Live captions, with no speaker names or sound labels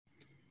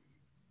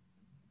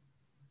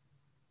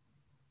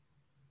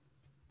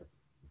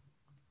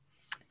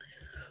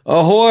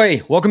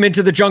Ahoy! Welcome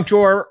into the Junk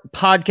Drawer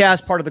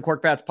podcast, part of the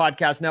Cork Bats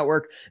Podcast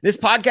Network. This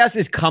podcast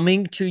is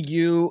coming to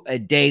you a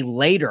day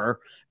later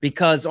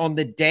because on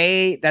the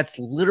day that's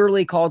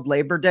literally called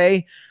Labor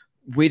Day,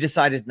 we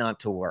decided not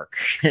to work.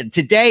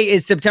 Today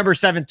is September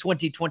 7th,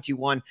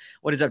 2021.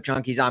 What is up,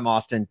 Junkies? I'm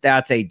Austin.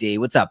 That's AD.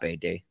 What's up,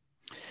 AD?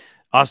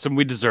 Austin,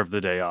 we deserve the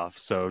day off,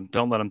 so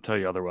don't let them tell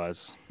you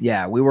otherwise.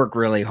 Yeah, we work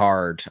really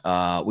hard.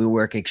 We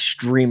work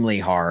extremely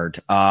hard.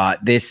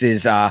 This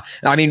is,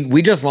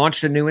 we just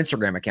launched a new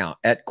Instagram account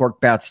at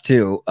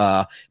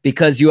CorkBats2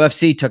 because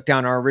UFC took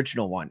down our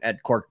original one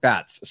at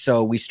CorkBats.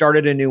 So we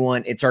started a new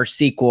one. It's our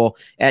sequel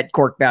at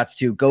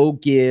CorkBats2. Go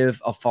give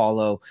a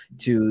follow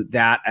to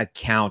that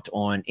account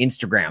on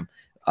Instagram.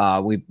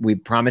 We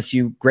promise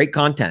you great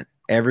content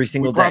every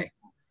single day.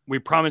 We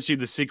promise you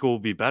the sequel will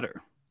be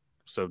better.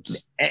 So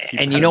just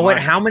and you know what?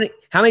 How many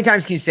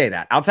times can you say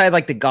that? Outside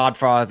like The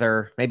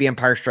Godfather, maybe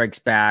Empire Strikes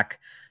Back,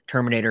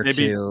 Terminator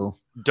 2,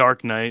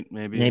 Dark Knight,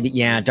 maybe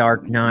yeah,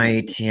 Dark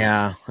Knight,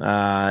 yeah.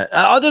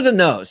 Other than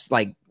those,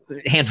 like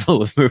a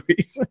handful of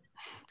movies.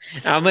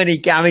 How many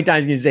times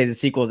can you say the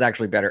sequel is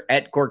actually better?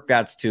 At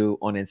CorkBats2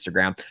 on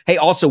Instagram. Hey,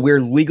 also,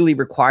 we're legally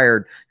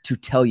required to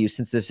tell you,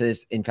 since this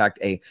is in fact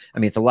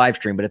it's a live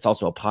stream, but it's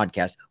also a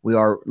podcast. We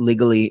are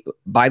legally,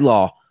 by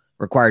law,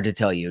 required to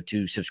tell you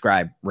to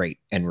subscribe, rate,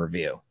 and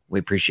review. We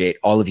appreciate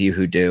all of you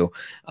who do.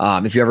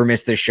 If you ever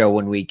miss this show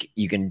 1 week,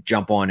 you can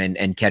jump on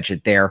and catch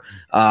it there.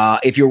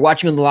 If you're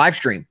watching on the live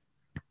stream,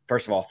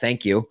 first of all,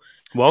 thank you.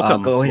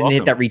 Welcome. Go ahead and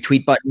hit that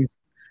retweet button.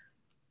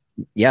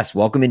 Yes,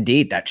 welcome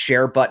indeed. That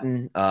share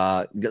button.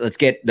 Let's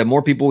get the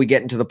more people we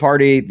get into the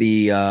party,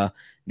 the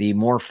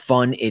more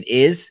fun it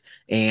is,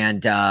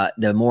 and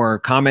the more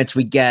comments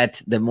we get,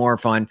 the more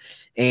fun.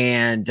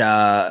 And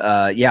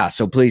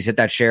so please hit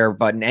that share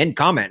button and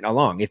comment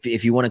along.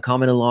 If you want to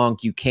comment along,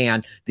 you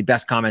can. The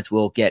best comments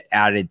will get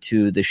added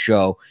to the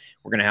show.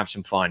 We're gonna have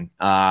some fun.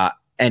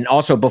 And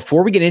also,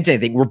 before we get into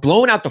anything, we're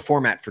blowing out the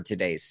format for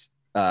today's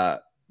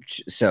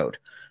episode.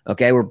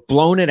 Okay, we're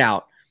blowing it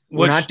out.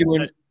 We're not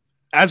doing.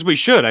 As we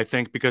should, I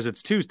think, because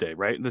it's Tuesday,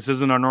 right? This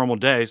isn't our normal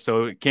day,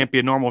 so it can't be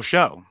a normal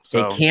show.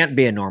 So it can't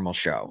be a normal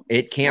show.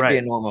 It can't be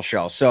a normal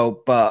show.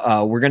 So,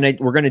 we're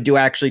gonna do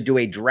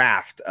a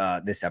draft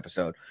this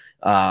episode,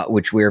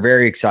 which we're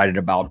very excited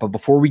about. But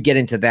before we get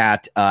into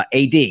that, AD,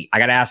 I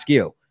got to ask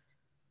you.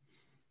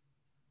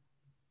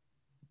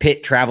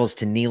 Pitt travels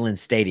to Neyland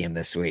Stadium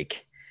this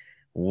week.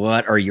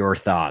 What are your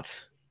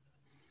thoughts?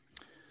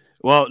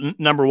 Well,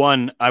 number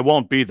one, I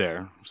won't be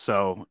there,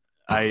 so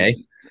okay.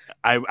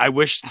 I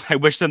wish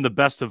them the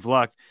best of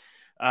luck.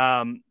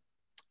 I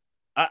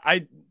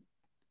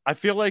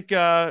feel like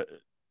I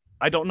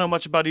don't know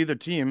much about either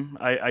team.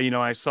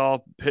 I saw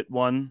Pitt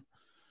won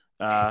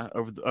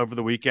over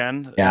the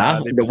weekend. Yeah,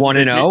 the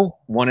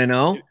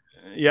 1-0.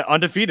 Yeah,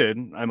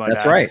 undefeated.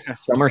 That's right.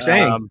 Some are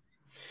saying.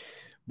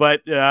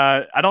 But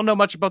I don't know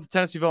much about the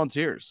Tennessee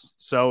Volunteers.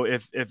 So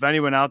if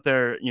anyone out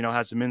there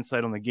has some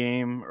insight on the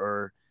game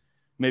or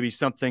maybe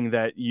something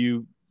that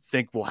you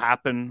think will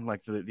happen,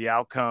 like the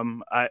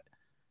outcome,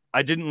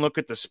 I didn't look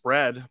at the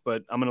spread,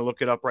 but I'm going to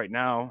look it up right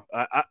now.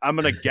 I'm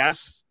going to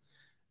guess.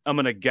 I'm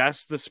going to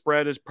guess the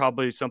spread is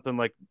probably something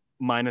like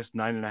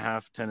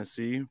 -9.5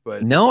 Tennessee.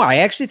 But no, I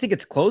actually think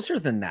it's closer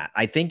than that.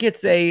 I think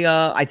it's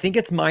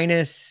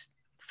 -5.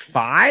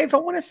 I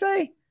want to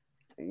say.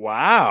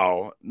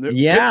 Wow.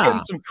 Yeah, Pitt's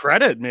getting some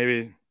credit,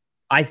 maybe.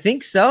 I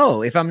think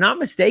so, if I'm not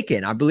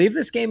mistaken. I believe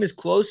this game is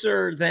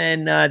closer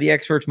than the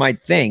experts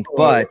might think.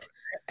 But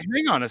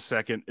hang on a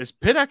second, is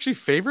Pitt actually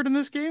favored in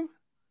this game?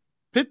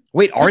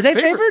 Wait, are they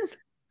favored?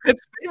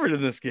 It's favored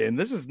in this game.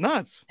 This is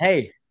nuts.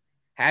 Hey,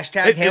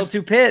 hashtag Hail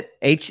to Pitt.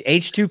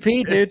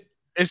 H2P, dude.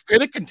 Is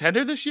Pitt a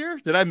contender this year?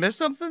 Did I miss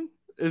something?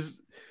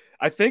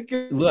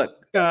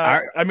 Look,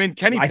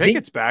 Kenny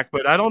Pickett's back,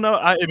 but I don't know.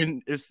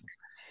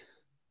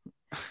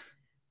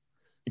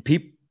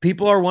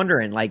 People are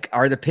wondering, like,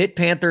 are the Pitt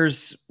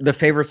Panthers the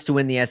favorites to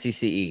win the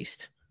SEC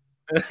East?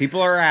 People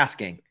are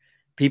asking.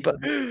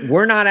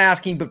 We're not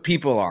asking, but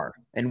people are,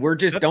 and we're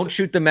just don't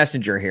shoot the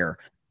messenger here.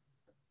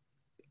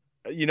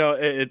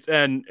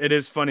 It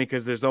is funny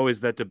because there's always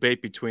that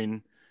debate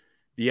between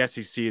the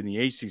SEC and the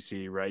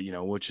ACC, right?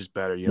 Which is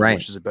better, right.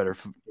 Which is a better,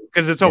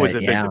 because it's always a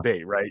big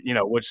debate, right?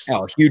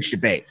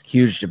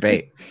 Huge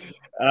debate.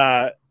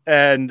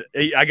 And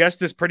I guess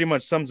this pretty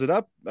much sums it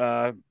up.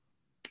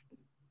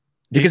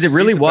 Because it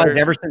really was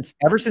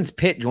ever since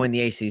Pitt joined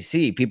the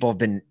ACC, people have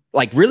been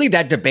like, really,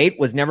 that debate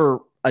was never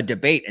a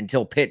debate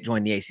until Pitt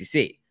joined the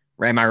ACC.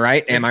 Right? Am I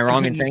right? Am I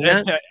wrong in saying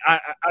that?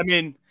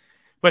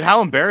 But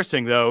how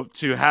embarrassing, though,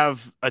 to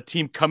have a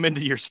team come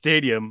into your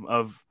stadium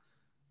of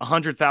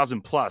 100,000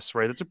 plus,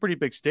 right? That's a pretty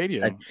big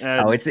stadium.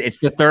 It's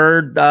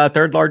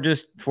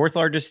the fourth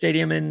largest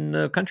stadium in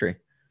the country.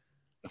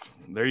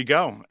 There you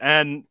go.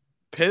 And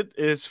Pitt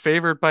is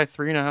favored by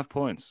 3.5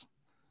 points.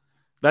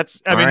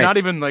 That's, not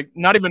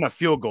even a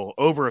field goal,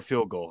 over a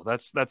field goal.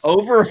 That's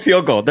over a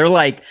field goal. They're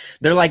like,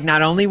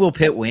 not only will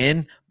Pitt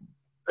win,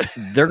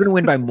 they're going to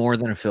win by more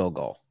than a field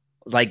goal.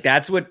 Like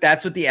that's what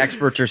the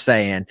experts are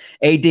saying.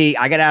 AD,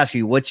 I got to ask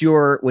you, what's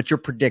your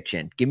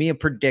prediction? Give me a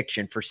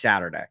prediction for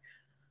Saturday.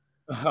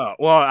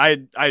 Well,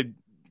 I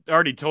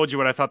already told you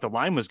what I thought the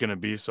line was going to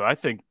be, so I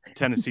think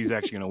Tennessee's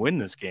actually going to win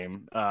this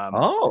game.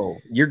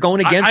 You're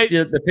going against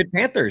the Pitt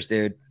Panthers,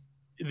 dude.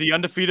 The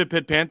undefeated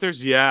Pitt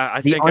Panthers, yeah.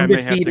 I The think I may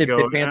have to undefeated go.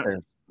 Pitt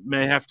Panthers.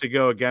 May have to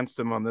go against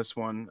them on this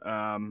one.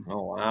 Oh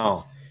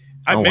wow.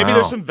 Maybe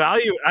there's some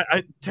value.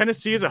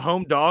 Tennessee is a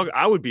home dog.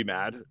 I would be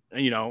mad.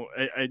 You know,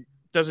 it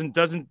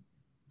doesn't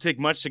take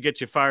much to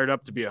get you fired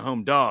up to be a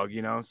home dog.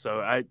 You know,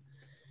 so I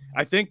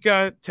think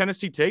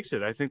Tennessee takes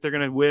it. I think they're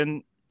going to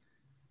win.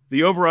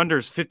 The over under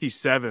is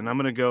 57. I'm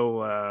going to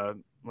go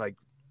like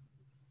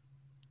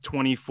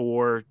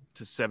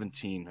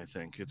 24-17. I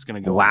think it's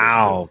going to go.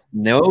 Wow,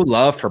 no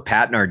love for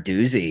Pat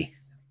Narduzzi.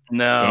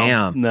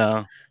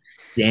 No.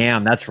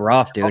 Damn, that's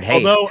rough, dude.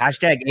 Hey,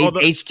 hashtag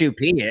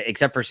H2P,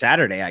 except for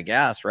Saturday, I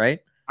guess, right?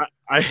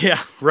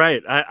 Yeah,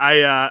 right.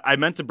 I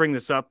meant to bring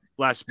this up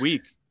last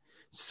week.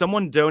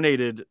 Someone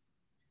donated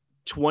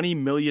 $20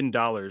 million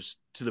to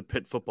the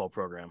Pitt football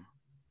program.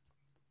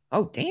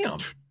 Oh, damn.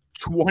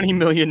 $20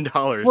 million.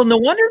 Well, no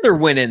wonder they're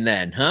winning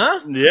then,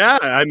 huh? Yeah,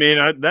 I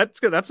mean,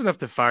 that's enough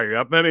to fire you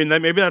up. I mean,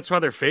 maybe that's why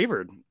they're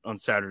favored on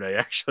Saturday,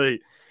 actually.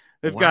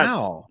 They've got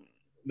all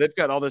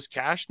this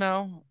cash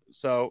now,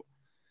 so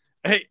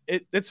hey,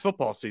 it's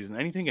football season.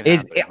 Anything can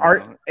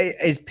happen.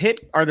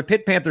 Are the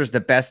Pitt Panthers the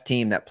best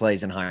team that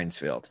plays in Heinz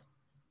Field?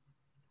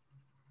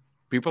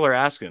 People are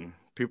asking.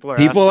 People are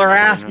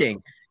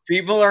asking.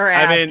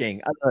 I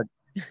mean,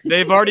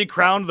 they've already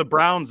crowned the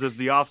Browns as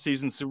the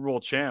offseason Super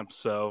Bowl champs.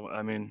 So,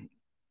 I mean,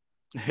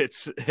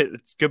 it's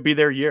could be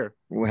their year.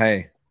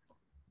 Hey.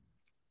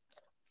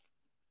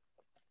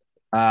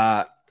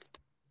 All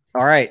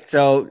right.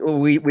 So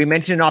we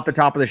mentioned off the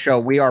top of the show,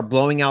 we are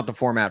blowing out the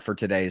format for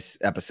today's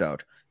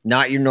episode.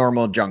 Not your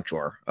normal junk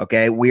drawer.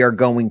 Okay. We are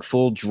going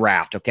full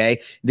draft.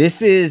 Okay.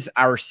 This is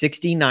our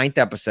 69th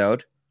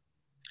episode.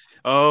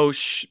 Oh,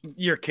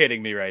 you're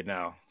kidding me right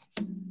now.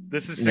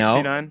 This is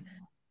 69. No,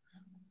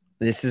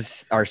 this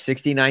is our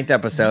 69th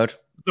episode.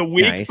 The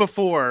week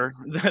before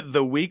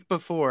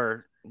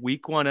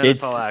week 1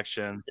 NFL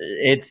action.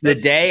 It's the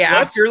day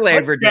after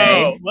Labor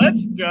Day.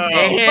 Let's go.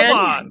 Come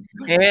on.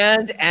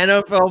 And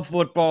NFL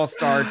football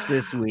starts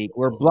this week.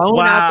 We're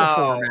blowing out the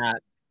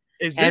format.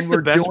 Is this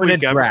the best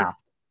week ever? Draft.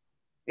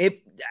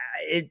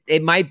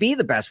 It might be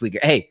the best week.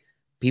 Hey,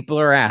 people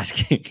are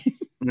asking.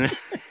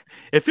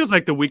 It feels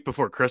like the week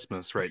before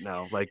Christmas right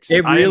now. Like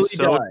it really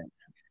does.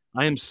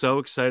 I am so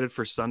excited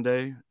for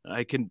Sunday.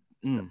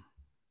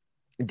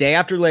 Day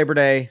after Labor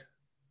Day,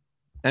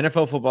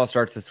 NFL football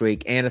starts this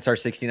week, and it's our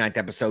 69th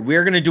episode. We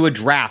are going to do a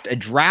draft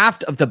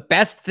of the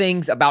best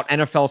things about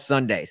NFL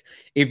Sundays.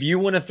 If you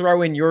want to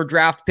throw in your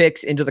draft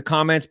picks into the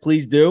comments,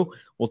 please do.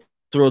 We'll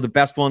throw the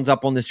best ones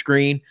up on the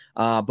screen.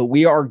 But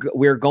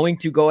we're going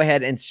to go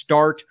ahead and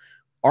start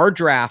our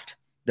draft,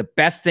 the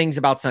best things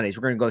about Sundays.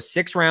 We're going to go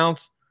 6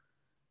 rounds.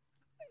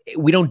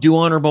 We don't do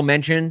honorable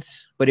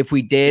mentions, but if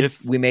we did,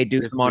 we may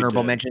do some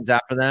honorable mentions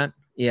after that.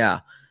 Yeah.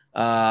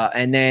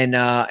 And then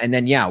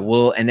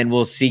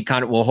we'll see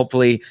we'll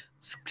hopefully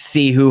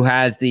see who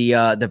has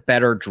the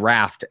better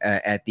draft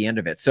at the end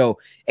of it. So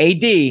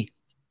AD,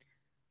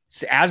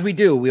 as we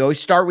do, we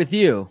always start with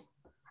you.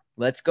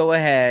 Let's go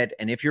ahead.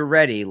 And if you're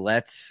ready,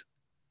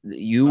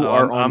 you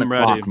are on the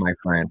clock, my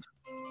friend.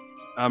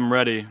 I'm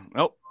ready.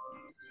 Oh,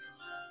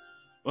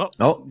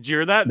 did you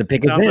hear that? The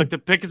pick sounds like the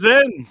pick is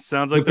in.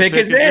 Sounds like the pick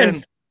is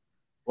in.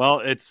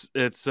 Well, it's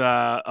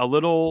a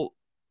little.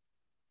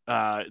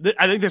 I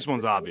think this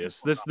one's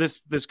obvious.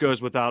 This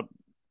goes without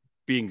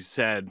being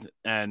said,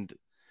 and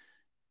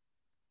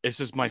it's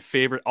just my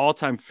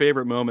all-time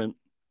favorite moment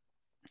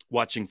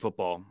watching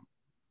football.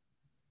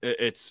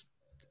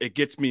 It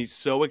gets me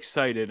so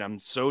excited. I'm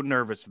so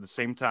nervous at the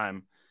same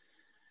time.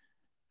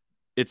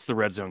 It's the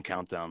Red Zone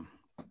Countdown.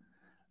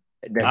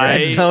 The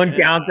Red Zone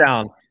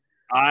Countdown.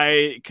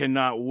 I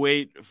cannot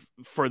wait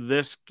for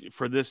this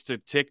to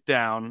tick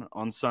down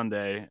on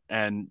Sunday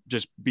and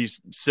just be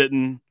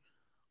sitting,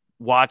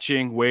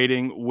 watching,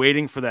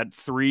 waiting for that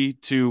 3,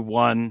 2,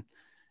 1,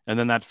 and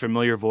then that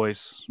familiar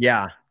voice.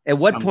 Yeah. At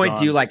what point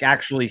do you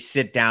actually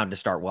sit down to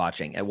start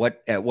watching? At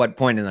what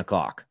point in the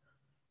clock?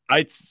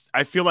 I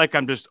feel like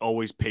I'm just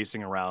always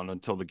pacing around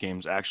until the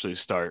games actually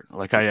start.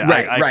 Like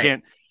I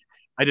can't.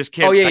 I just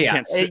can't. Oh yeah,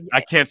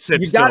 I can't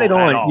sit. You've got it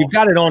on. You've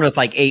got it on with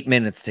 8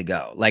 minutes to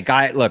go. I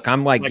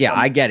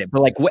get it.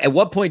 But at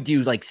what point do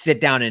you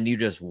sit down and you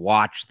just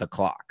watch the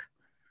clock?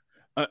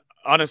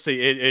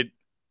 Honestly,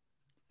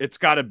 it's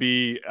got to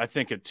be. I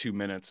think at 2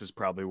 minutes is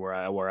probably where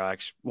I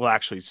will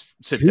actually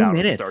sit down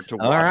and start to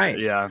watch. All right.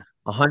 It. Yeah,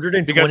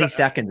 120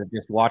 seconds of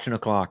just watching a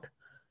clock.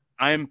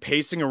 I am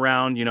pacing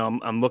around.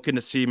 I'm looking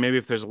to see maybe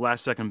if there's a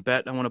last second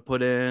bet I want to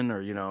put in,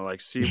 or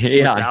see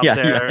what's out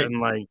there,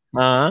 and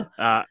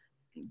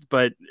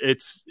but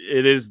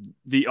it is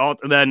the alt,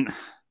 and then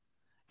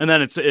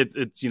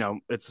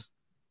it's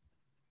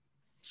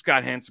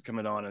Scott Hansen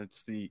coming on, and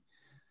it's the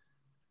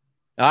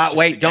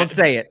Wait, don't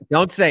say it.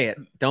 Don't say it.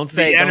 Don't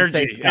say the it.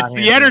 energy. It's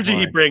the energy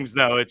he brings,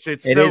 though. It so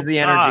is the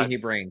energy he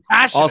brings.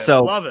 Passionate.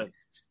 Also, love it.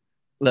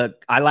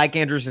 Look, I like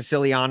Andrew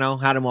Siciliano.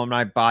 Had him on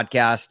my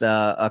podcast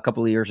a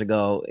couple of years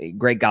ago.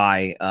 Great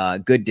guy,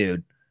 good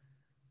dude.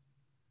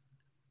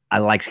 I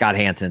like Scott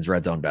Hansen's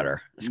Red Zone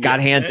better. Scott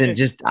Hansen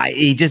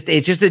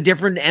it's just a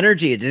different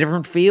energy, a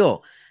different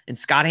feel. And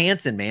Scott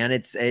Hansen, man,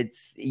 it's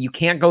you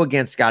can't go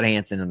against Scott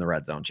Hansen in the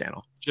Red Zone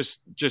channel.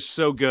 Just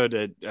so good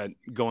at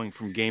going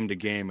from game to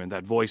game, and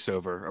that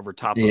voiceover over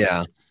top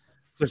of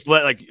just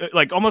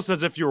like almost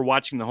as if you were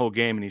watching the whole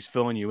game and he's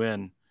filling you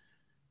in.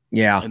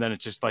 Yeah. And then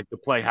it's just like the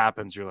play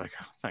happens. You're like,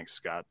 oh, thanks,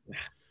 Scott.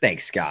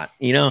 Thanks, Scott.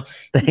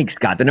 Thanks,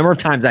 Scott. The number of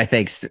times I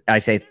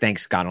say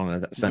thanks, Scott, on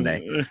a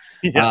Sunday.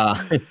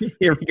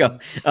 Here we go.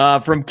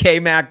 From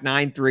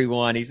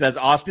KMac931, he says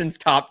Austin's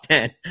top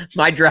 10.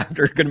 My draft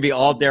are going to be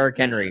all Derrick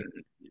Henry.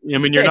 I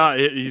mean, you're not.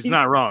 He's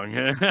not wrong.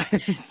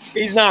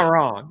 He's not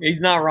wrong. He's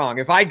not wrong.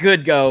 If I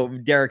could go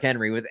Derrick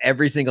Henry with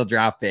every single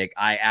draft pick,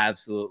 I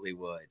absolutely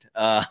would.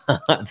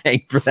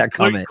 Thank you for that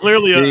comment.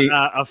 Clearly,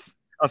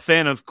 a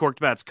fan of Corked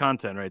Bats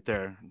content right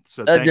there.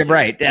 So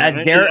right.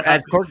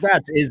 As Corked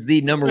Bats is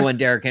the number one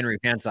Derrick Henry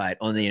fan site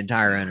on the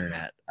entire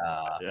internet.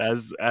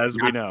 As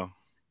we know.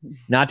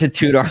 Not to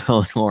toot our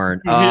own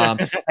horn.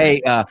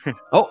 Hey,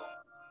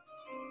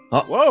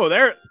 whoa,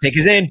 there. Pick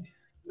is in.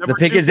 The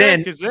pick is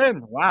in.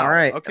 Wow. All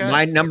right. Okay.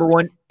 My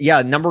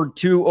number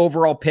 2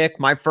 overall pick,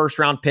 my first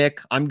round pick.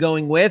 I'm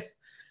going with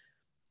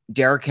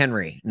Derrick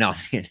Henry. No,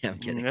 I'm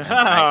kidding.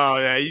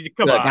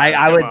 Come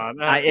on.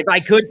 If I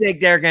could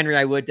take Derrick Henry,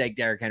 I would take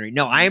Derrick Henry.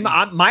 No, I'm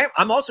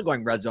also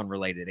going Red Zone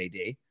related.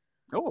 AD.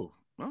 Oh,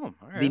 all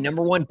right. The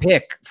number 1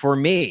 pick for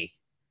me.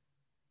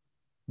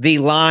 The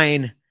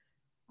line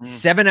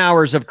 7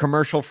 hours of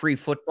commercial-free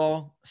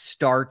football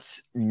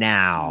starts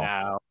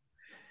now.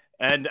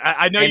 And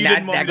I know you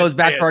didn't want me to goes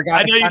back to our guy.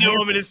 I know you didn't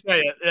want me to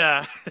say it.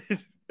 Yeah.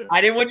 I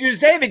didn't want you to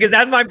say it because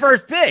that's my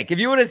first pick. If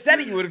you would have said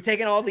it, you would have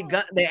taken all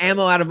the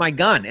ammo out of my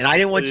gun, and I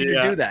didn't want you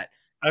to do that.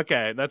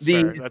 Okay, that's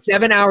fair. That's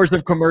 7 hours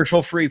of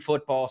commercial-free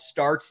football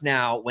starts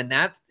now. When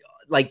that's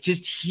like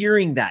just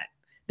hearing that,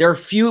 there are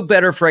few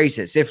better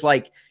phrases. If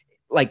like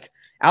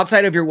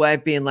outside of your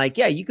wife being like,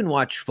 "Yeah, you can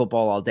watch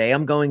football all day.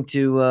 I'm going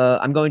to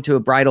a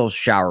bridal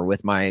shower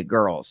with my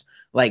girls."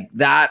 Like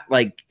that.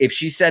 Like if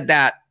she said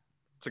that.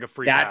 It's like a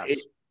free pass.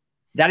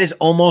 That is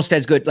almost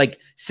as good. Like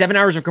 7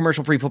 hours of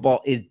commercial-free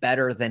football is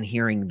better than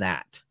hearing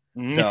that.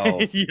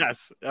 So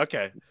yes,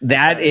 okay.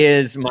 That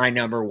is my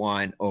number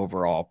 1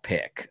 overall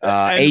pick.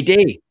 AD,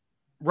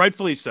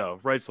 rightfully so.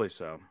 AD,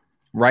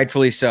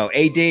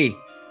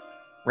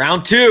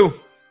 round 2.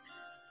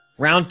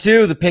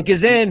 The pick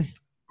is in.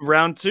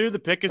 Round 2, the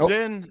pick is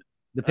in.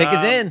 The pick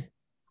is in.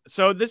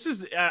 So this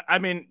is. I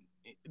mean,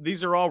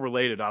 these are all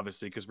related,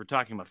 obviously, because we're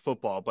talking about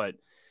football, but.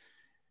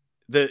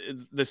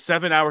 The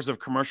 7 hours of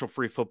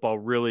commercial-free football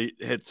really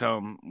hits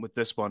home with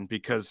this one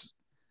because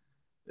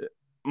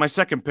my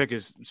second pick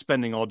is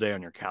spending all day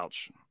on your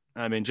couch.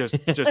 I mean, just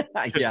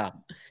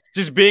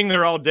being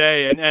there all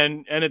day,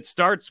 and it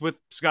starts with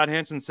Scott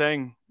Hansen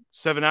saying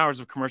 7 hours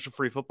of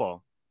commercial-free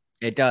football.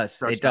 It does,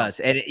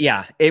 and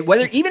even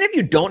if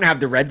you don't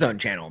have the Red Zone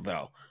channel,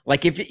 though,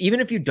 like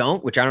even if you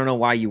don't, which I don't know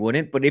why you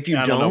wouldn't, but if you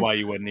I don't know why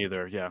you wouldn't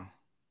either, yeah.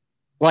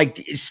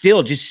 Like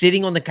still just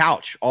sitting on the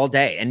couch all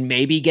day and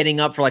maybe getting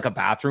up for like a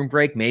bathroom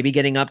break, maybe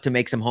getting up to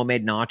make some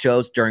homemade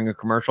nachos during a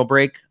commercial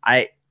break.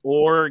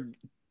 Or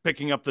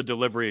picking up the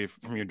delivery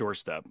from your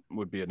doorstep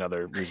would be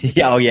another reason.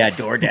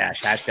 DoorDash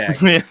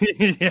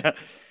hashtag. Yeah.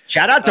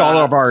 Shout out to all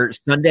of our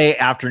Sunday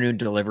afternoon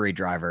delivery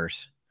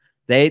drivers.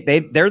 They're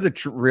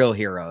the real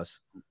heroes.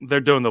 They're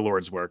doing the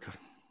Lord's work.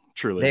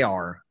 Truly. They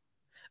are.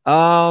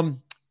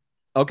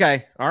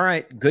 Okay. All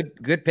right.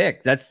 Good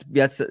pick. That's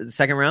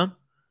second round.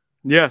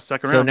 Yeah,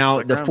 second round. So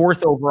now the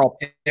 4th overall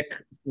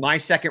pick, my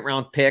second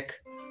round pick.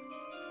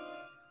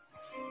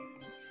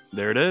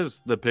 There it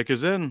is. The pick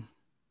is in.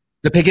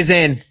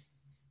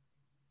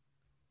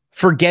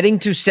 Forgetting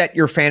to set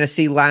your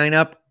fantasy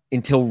lineup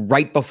until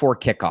right before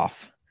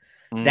kickoff.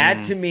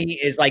 That to me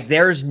is like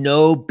there's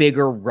no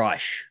bigger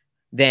rush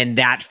than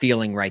that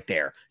feeling right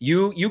there.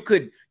 You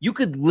could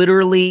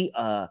literally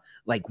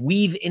like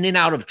weave in and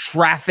out of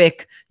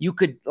traffic. You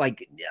could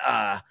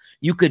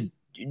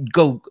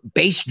go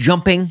base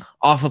jumping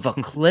off of a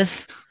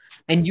cliff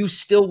and you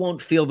still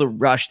won't feel the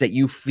rush that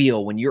you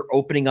feel when you're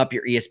opening up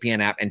your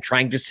ESPN app and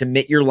trying to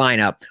submit your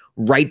lineup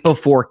right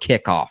before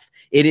kickoff.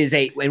 It is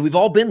and we've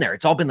all been there.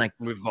 It's all been like,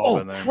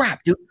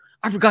 crap, dude,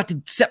 I forgot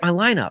to set my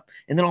lineup.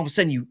 And then all of a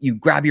sudden you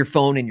grab your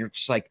phone and you're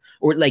just like,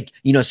 or like,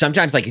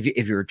 sometimes like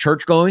if you're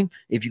church going,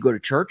 if you go to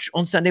church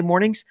on Sunday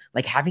mornings,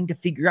 like having to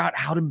figure out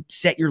how to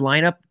set your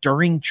lineup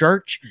during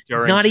church,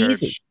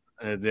 easy.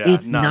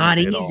 It's not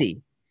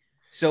easy.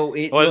 So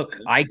look,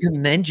 I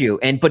commend you.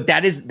 But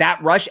that is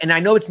that rush. And I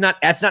know that's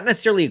not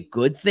necessarily a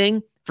good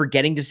thing for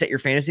getting to set your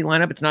fantasy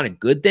lineup. It's not a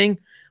good thing,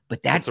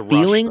 but that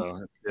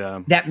feeling,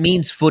 that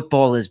means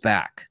football is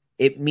back.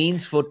 It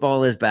means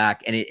football is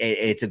back. And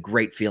it's a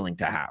great feeling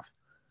to have.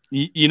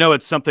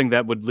 It's something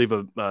that would leave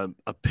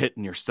a pit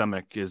in your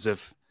stomach is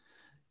if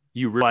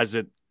you realize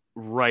it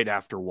right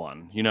after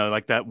one,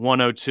 like that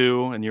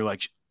 102, and you're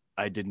like,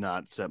 I did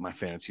not set my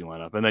fantasy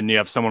lineup. And then you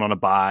have someone on a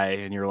bye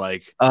and you're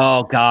like,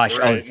 oh gosh,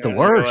 great. it's the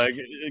worst. Like,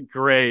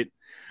 great.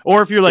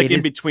 Or if you're like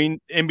in between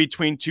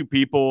two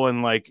people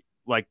and like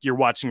you're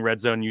watching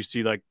Red Zone, you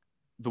see like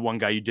the one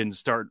guy you didn't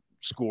start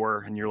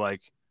score, and you're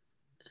like,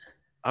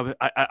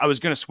 I was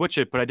going to switch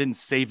it, but I didn't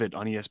save it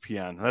on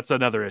ESPN. That's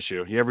another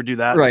issue. You ever do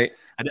that? Right.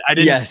 I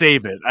didn't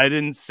save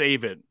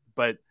it.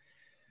 But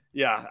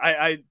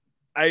yeah,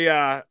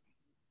 that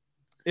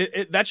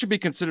should be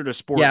considered a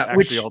sport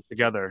actually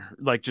altogether.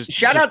 Like just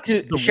shout out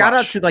to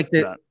like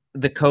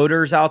the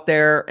coders out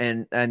there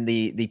and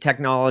the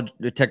technology,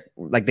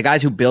 like the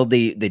guys who build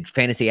the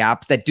fantasy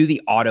apps that do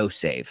the auto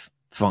save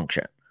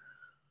function.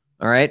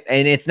 All right.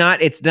 And it's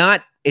not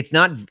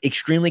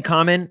extremely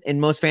common in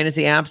most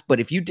fantasy apps, but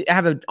if you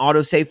have an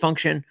auto save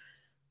function,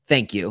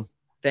 thank you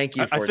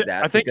for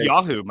that. I think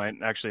Yahoo might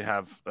actually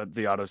have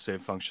the auto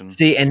save function.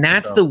 See, and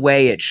that's the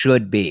way it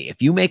should be.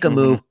 If you make a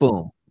move,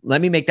 boom, let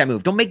me make that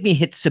move. Don't make me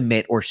hit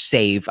submit or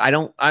save. I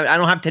don't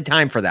have the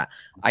time for that.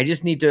 I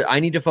need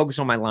to focus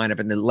on my lineup,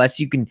 and the less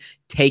you can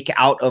take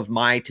out of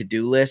my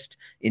to-do list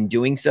in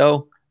doing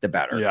so, the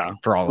better. Yeah,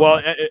 for all. Well,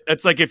 of us.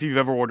 It's like if you've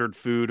ever ordered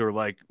food or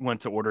like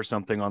went to order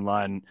something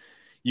online,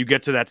 you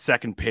get to that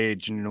second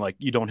page and you're like,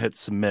 you don't hit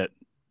submit,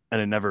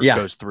 and it never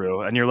goes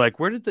through, and you're like,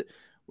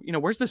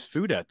 where's this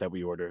food at that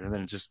we ordered? And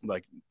then it's just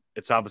like,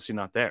 it's obviously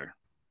not there.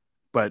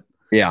 But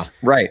yeah,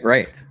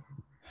 right.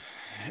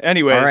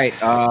 Anyways,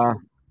 all right.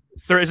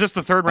 Is this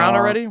the third round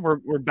already?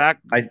 We're back.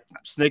 I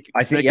think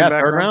back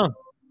third round.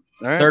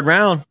 All right. Third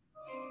round.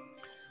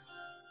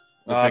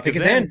 Pick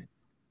is in.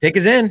 Pick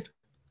is in.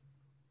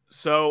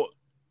 So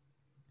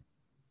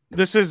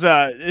this is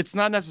it's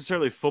not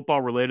necessarily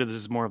football related. This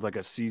is more of like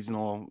a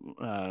seasonal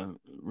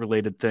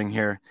related thing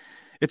here.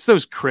 It's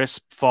those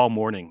crisp fall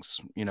mornings,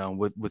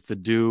 with the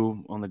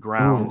dew on the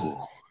ground. Ooh.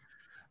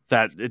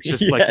 That it's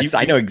just yes,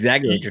 I know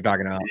exactly what you're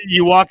talking about.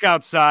 You walk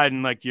outside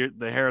and like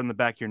the hair on the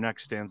back of your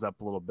neck stands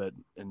up a little bit,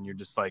 and you're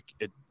just like,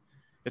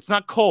 it's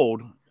not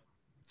cold,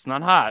 it's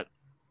not hot,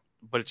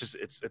 but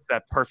it's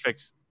that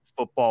perfect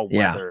football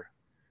weather,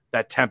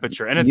 that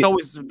temperature, and it's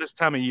always this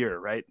time of year,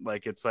 right?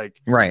 Like it's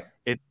like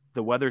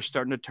the weather's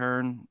starting to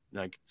turn,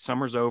 like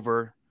summer's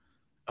over.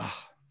 Oh,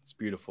 it's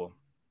beautiful.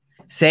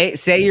 Say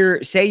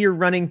you're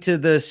running to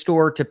the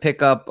store to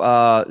pick up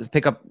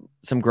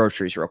some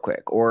groceries real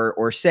quick,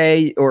 or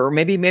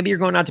maybe you're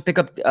going out to pick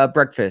up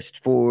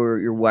breakfast for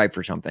your wife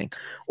or something,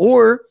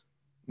 or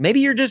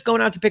maybe you're just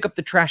going out to pick up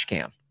the trash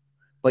can,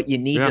 but you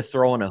need to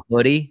throw on a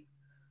hoodie.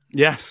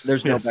 Yes,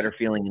 there's no better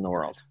feeling in the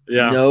world.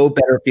 Yeah, no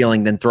better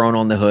feeling than throwing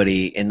on the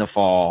hoodie in the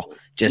fall.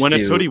 Just when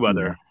it's hoodie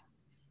weather,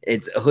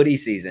 it's hoodie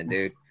season,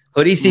 dude.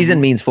 Hoodie season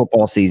means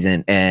football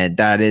season, and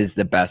that is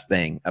the best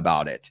thing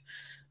about it.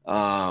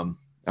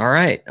 All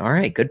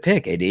right. Good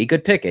pick, AD.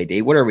 Good pick,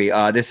 AD. What are we?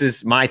 This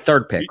is my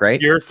third pick,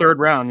 right? Your third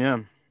round, yeah.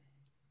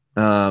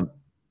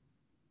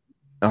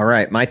 All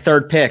right, my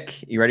third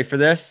pick. You ready for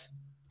this?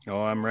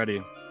 Oh, I'm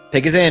ready.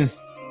 Pick is in.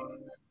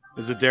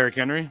 Is it Derrick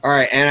Henry? All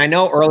right, and I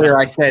know earlier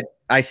I said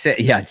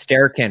yeah, it's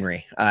Derrick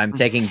Henry. I'm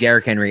taking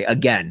Derrick Henry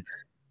again.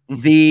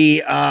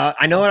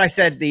 I know what I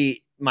said.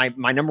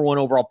 My number one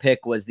overall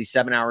pick was the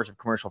 7 hours of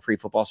commercial-free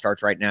football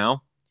starts right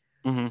now.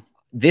 Mm-hmm.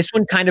 This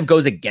one kind of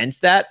goes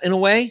against that in a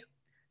way.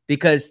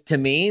 Because to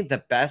me,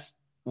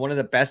 one of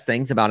the best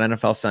things about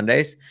NFL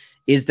Sundays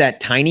is that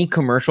tiny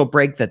commercial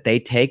break that they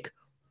take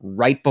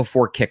right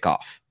before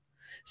kickoff.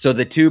 So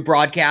the two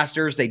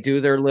broadcasters, they do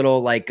their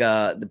little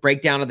the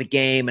breakdown of the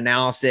game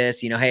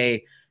analysis.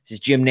 Hey, this is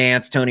Jim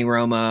Nantz, Tony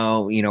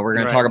Romo. We're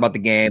going to talk about the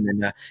game.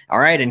 And all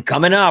right, and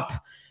coming up,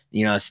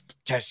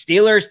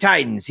 Steelers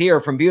Titans here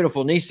from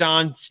beautiful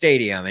Nissan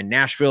Stadium in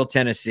Nashville,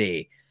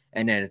 Tennessee.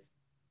 And then it's,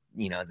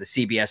 the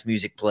CBS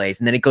music plays,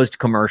 and then it goes to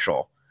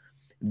commercial.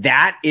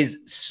 That is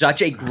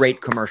such a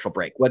great commercial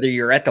break, whether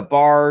you're at the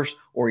bars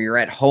or you're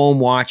at home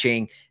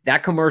watching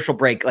that commercial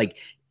break. Like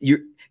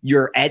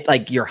you're at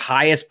like your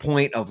highest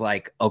point of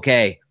like,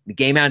 okay, the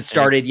game hasn't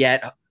started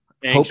yet.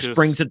 Anxious. Hope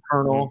springs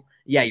eternal. Mm-hmm.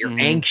 Yeah. You're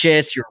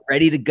anxious. You're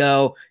ready to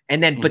go.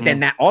 And then, but then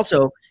that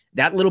also,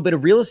 that little bit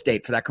of real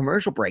estate for that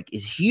commercial break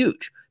is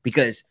huge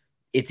because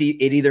it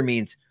either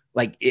means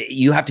like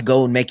you have to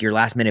go and make your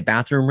last minute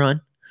bathroom run.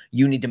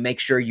 You need to make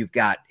sure you've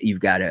got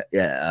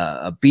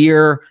a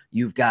beer,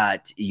 you've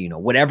got,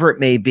 whatever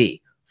it may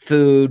be,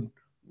 food,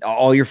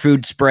 all your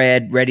food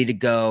spread ready to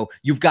go.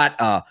 You've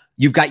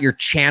got your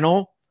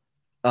channel,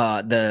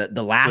 the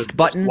last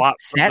button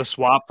set, the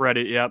swap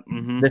ready. Yep.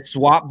 Mm-hmm. The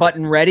swap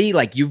button ready.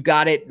 Like you've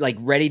got it like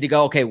ready to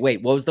go. Okay,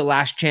 wait, what was the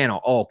last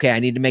channel? Oh, okay. I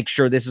need to make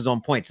sure this is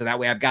on point. So that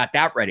way I've got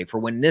that ready for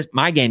when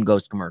my game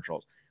goes to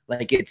commercials.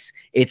 Like it's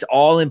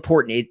all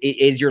important. It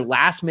is your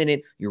last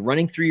minute. You're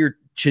running through your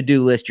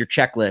to-do list, your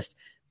checklist,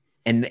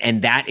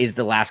 and that is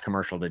the last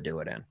commercial to do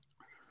it in.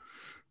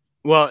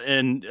 Well,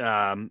 and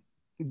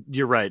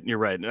you're right.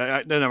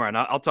 No, never mind.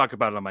 I'll talk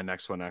about it on my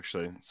next one,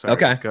 actually. Sorry.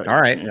 Okay. All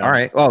right. Yeah. All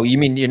right. Oh, you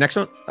mean your next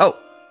one? Oh.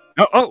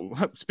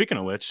 Speaking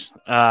of which,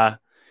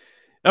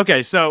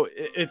 okay. So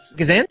it's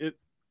Kazan?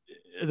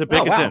 The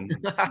pick Oh, is wow. in.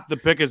 The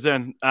pick is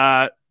in.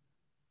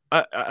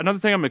 Another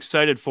thing I'm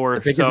excited for.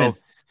 The pick is So, in.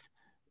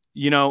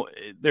 you know,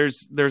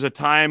 there's a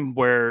time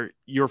where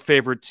your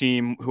favorite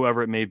team,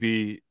 whoever it may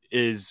be,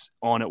 is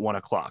on at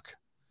 1:00,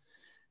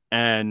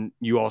 and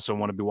you also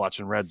want to be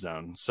watching Red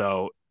Zone.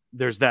 So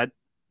there's that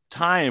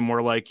time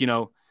where, like, you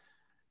know,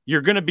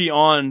 you're going to be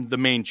on the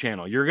main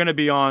channel. You're going to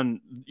be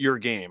on your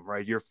game,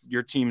 right?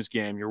 Your team's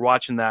game. You're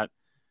watching that.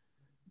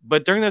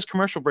 But during those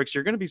commercial breaks,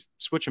 you're going to be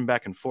switching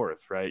back and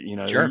forth, right? You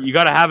know, Sure. you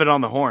got to have it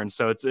on the horn.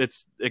 So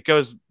it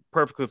goes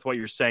perfectly with what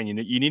you're saying.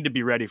 You need to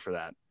be ready for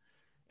that.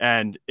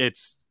 And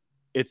it's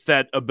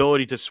that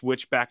ability to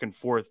switch back and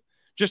forth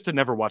just to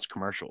never watch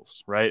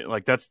commercials, right?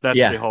 Like that's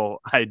Yeah. the whole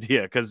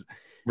idea, because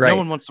Right. no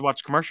one wants to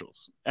watch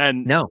commercials.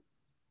 And No.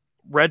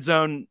 Red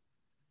Zone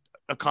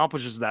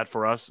accomplishes that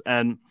for us.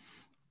 And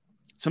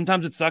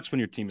sometimes it sucks when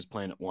your team is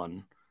playing at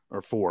 1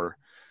 or 4,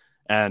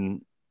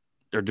 and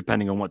or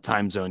depending on what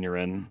time zone you're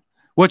in.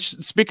 Which,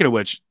 speaking of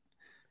which,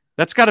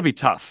 that's got to be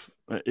tough,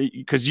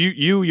 because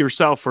you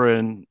yourself are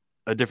in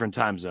a different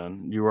time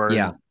zone. You are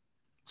in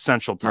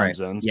Central time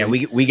zones. Yeah,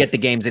 we get the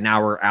games an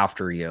hour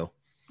after you.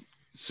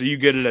 So you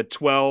get it at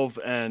 12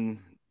 and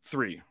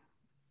 3.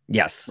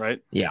 Yes.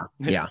 Right? Yeah.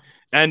 Yeah.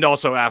 And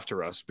also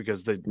after us,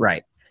 because they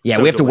Right. Yeah,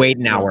 so we have to delayed,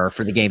 wait an hour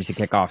for the games to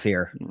kick off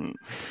here. Man,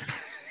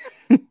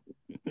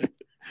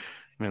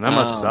 that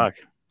must suck.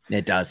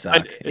 It does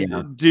suck.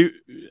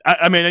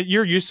 I mean,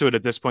 you're used to it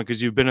at this point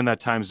because you've been in that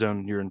time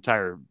zone your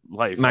entire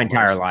life. My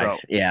entire life.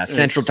 So, yeah.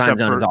 Central time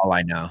zone is all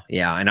I know.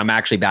 Yeah. And I'm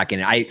actually back in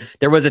it.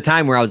 There was a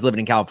time where I was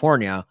living in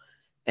California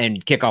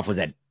and kickoff was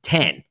at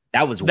 10.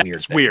 That was weird.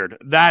 That's weird.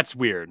 That's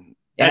weird.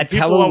 That's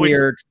hella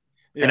weird.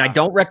 Yeah. And I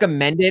don't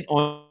recommend it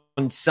on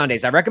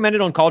Sundays. I recommend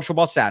it on college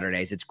football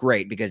Saturdays. It's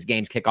great because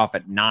games kick off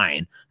at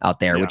 9 out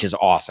there, which is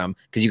awesome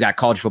because you got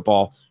college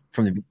football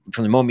from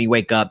the moment you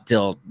wake up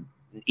till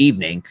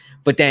evening.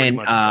 But then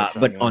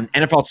on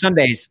NFL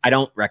Sundays, I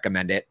don't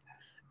recommend it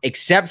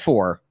except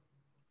for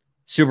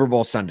Super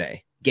Bowl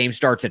Sunday. Game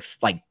starts at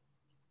like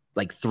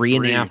 3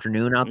 in the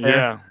afternoon out there.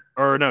 Yeah.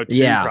 Or no,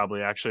 2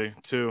 probably, actually.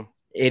 2.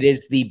 It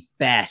is the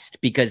best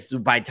because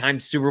by the time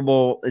Super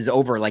Bowl is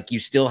over, like you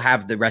still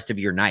have the rest of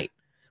your night.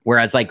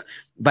 Whereas like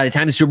by the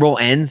time the Super Bowl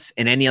ends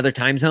in any other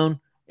time zone,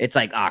 it's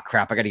like,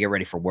 crap, I got to get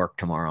ready for work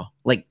tomorrow.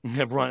 Like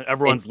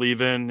everyone's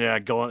leaving. Yeah.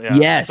 Going. Yeah.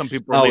 Yes. Some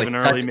people are leaving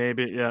early,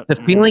 maybe. Yeah. The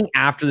feeling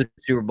after the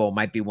Super Bowl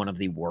might be one of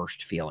the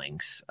worst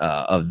feelings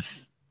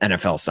of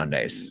NFL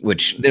Sundays,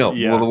 which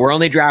we're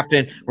only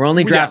drafting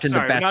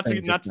the best.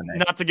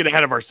 Not to get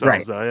ahead of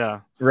ourselves,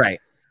 though. Yeah.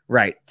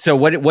 Right. So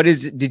what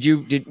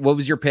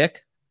was your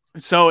pick?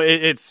 So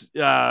it's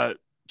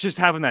just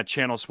having that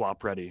channel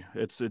swap ready.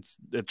 It's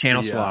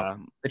channel swap.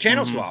 The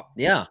channel swap.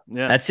 Yeah.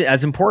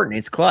 That's important.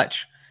 It's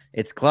clutch.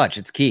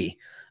 It's key.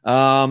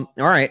 All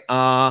right.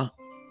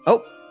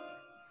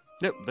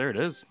 Yep, there it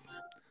is.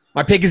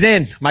 My pick is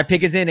in.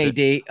 AD.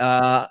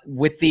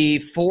 With the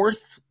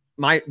fourth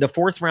round,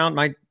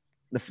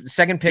 the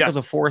second pick was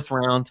a fourth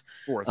round.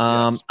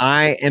 Yes.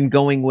 I am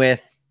going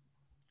with,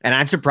 and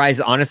I'm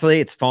surprised, honestly,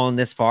 it's fallen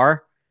this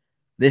far.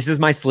 This is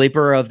my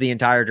sleeper of the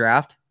entire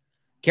draft.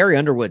 Carrie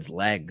Underwood's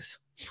legs.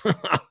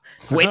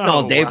 Waiting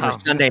all day for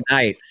Sunday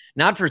night.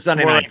 Not for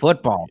Sunday night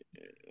football.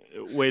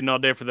 Waiting all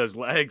day for those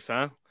legs,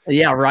 huh?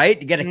 Yeah,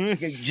 right. You gotta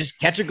just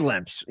catch a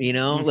glimpse.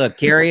 Look,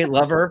 Carrie,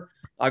 love her.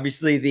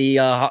 Obviously,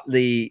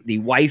 the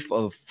wife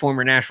of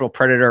former Nashville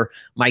Predator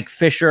Mike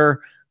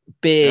Fisher.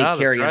 Big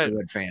Carrie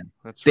Underwood fan.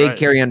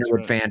 Carrie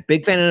Underwood fan.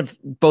 Big fan of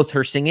both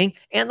her singing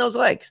and those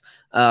legs.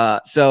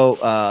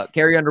 So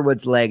Carrie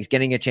Underwood's legs,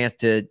 getting a chance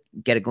to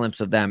get a glimpse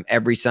of them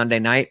every Sunday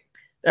night.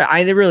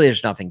 There really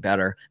is nothing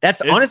better.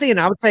 Honestly, and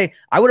I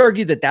would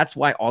argue that that's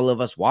why all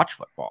of us watch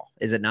football.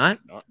 Is it not?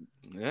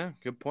 Yeah,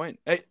 good point.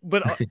 Hey,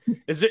 but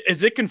is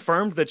it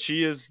confirmed that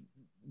she is?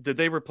 Did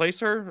they replace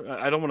her?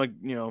 I don't want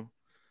to,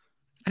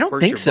 I don't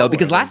think so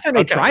because last time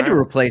they tried to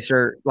replace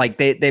her, like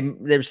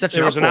there's such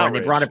an uproar and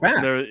they brought it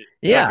back.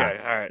 Yeah, okay,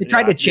 all right. They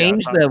tried to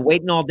change the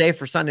 "Waiting All Day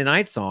for Sunday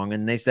Night" song,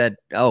 and they said,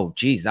 "Oh,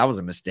 geez, that was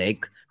a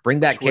mistake. Bring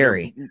back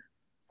Carrie."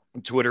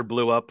 Twitter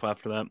blew up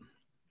after that.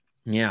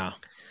 Yeah.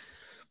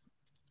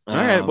 All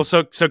right. Well,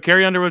 so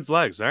Carrie Underwood's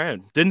legs. All right.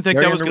 Didn't think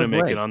that was going to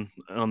make it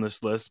on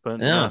this list, but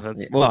yeah.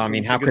 I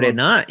mean, how could it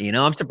not?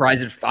 I'm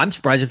surprised it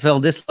fell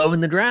this low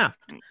in the draft.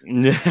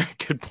 Yeah.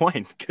 Good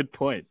point.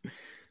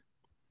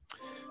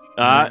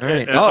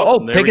 Right.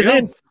 Pick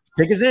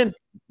is in.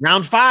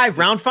 Round five.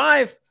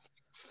 5th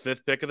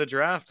pick of the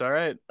draft. All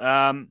right.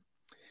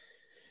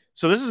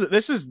 So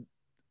this is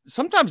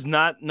sometimes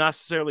not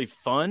necessarily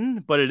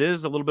fun, but it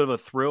is a little bit of a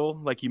thrill,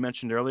 like you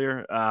mentioned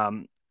earlier.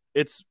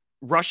 It's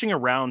rushing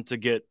around to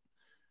get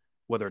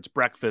whether it's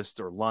breakfast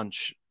or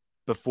lunch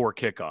before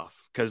kickoff,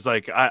 because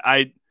like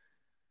I'm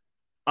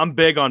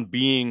big on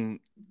being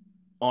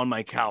on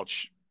my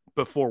couch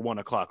before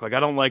 1:00. Like I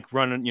don't like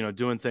running,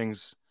 doing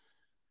things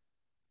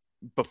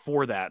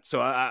before that.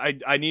 So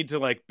I need to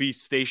like be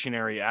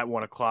stationary at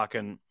 1:00,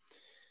 and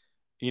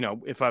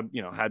if I,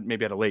 had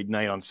a late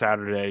night on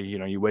Saturday,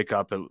 you wake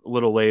up a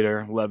little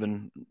later,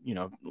 11,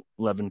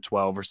 11,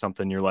 12 or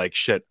something. You're like,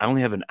 shit, I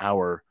only have an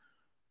hour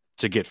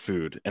to get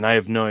food and I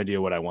have no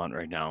idea what I want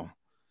right now.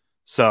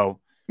 So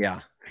yeah.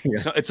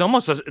 So it's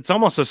almost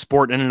a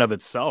sport in and of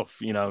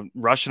itself,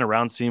 rushing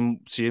around, seeing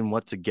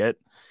what to get.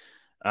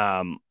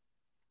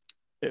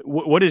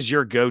 What is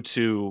your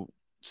go-to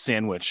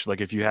sandwich?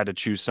 Like if you had to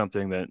choose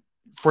something that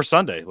for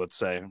Sunday, let's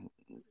say,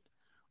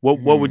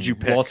 what would you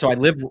pick? Well, so I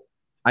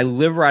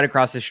live right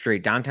across the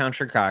street, downtown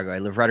Chicago. I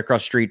live right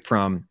across the street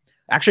from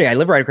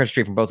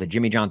both a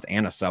Jimmy John's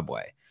and a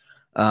Subway.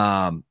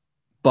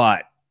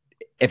 But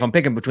if I'm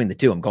picking between the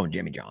two, I'm going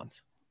Jimmy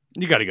John's.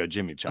 You got to go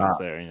Jimmy John's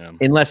there,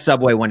 Unless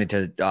Subway wanted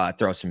to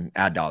throw some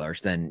ad dollars,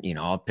 then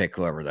I'll pick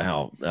whoever the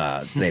hell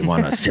they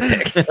want us to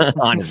pick.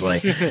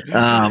 Honestly,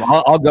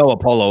 I'll go a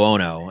Polo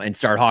Ono and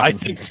start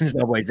hawking some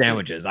Subway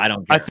sandwiches. I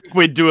don't care. I think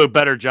we'd do a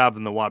better job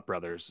than the Watt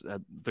brothers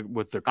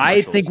with their.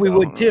 I think we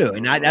would too,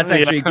 and that's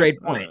actually a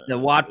great point. The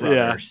Watt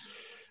brothers.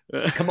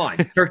 Yeah. Come on,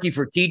 turkey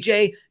for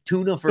TJ,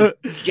 tuna for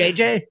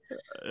JJ.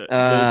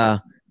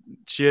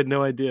 She had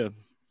no idea.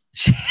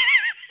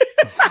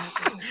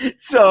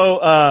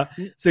 So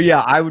yeah,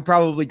 I would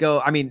probably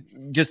go. I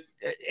mean, just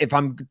if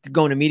I'm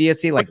going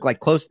immediacy, like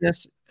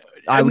closeness,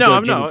 I would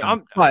go Jimmy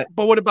John's. But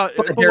what about?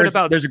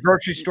 There's a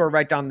grocery store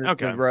right down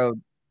the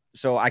road,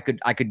 so I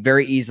could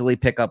very easily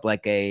pick up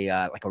like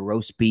a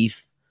roast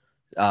beef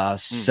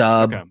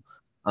sub.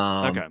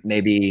 Okay.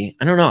 Maybe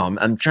I don't know.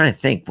 I'm trying to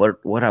think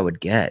what I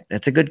would get.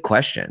 That's a good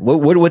question.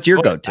 What's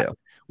your go-to?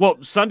 Well,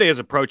 Sunday is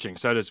approaching,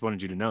 so I just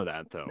wanted you to know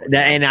that, though.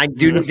 And I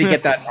do need to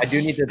get that. I do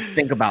need to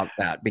think about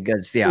that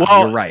because, you're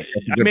right.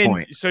 That's a good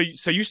point. So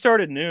you start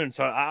at noon,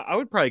 so I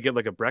would probably get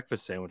like a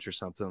breakfast sandwich or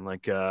something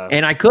like.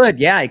 And I could,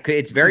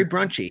 It's very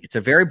brunchy. It's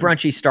a very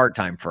brunchy start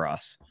time for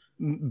us.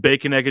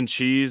 Bacon, egg, and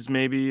cheese,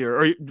 maybe,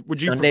 or would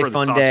you Sunday prefer the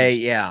fun sausage? Day?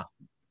 Yeah.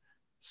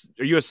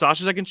 Are you a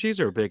sausage, egg, and cheese,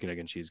 or a bacon, egg,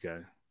 and cheese guy?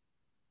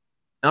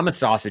 I'm a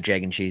sausage,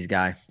 egg, and cheese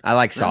guy. I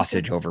like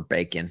sausage over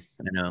bacon.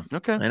 I know.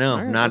 Okay. I know.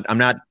 Right. I'm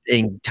not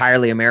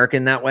entirely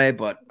American that way,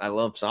 but I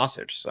love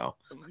sausage. So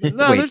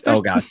no, wait.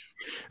 Oh God.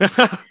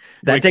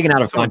 That taken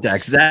out of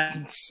context.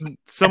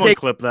 Someone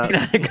clip that.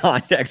 Out of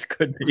context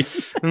could be.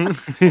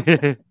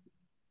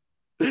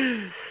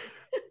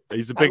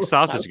 He's a big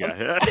sausage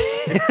guy.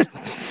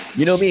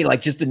 You know me,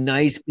 like just a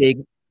nice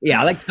big. Yeah,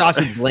 I like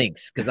sausage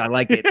links because I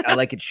like it. I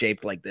like it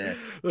shaped like that.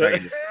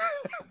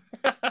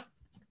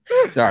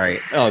 Sorry.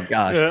 Oh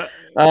gosh. Yeah.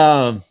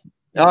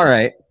 All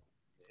right.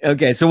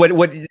 Okay. So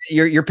what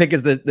your pick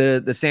is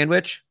the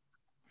sandwich?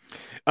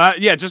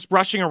 Yeah, just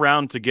rushing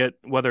around to get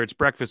whether it's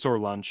breakfast or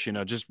lunch,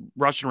 just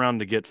rushing around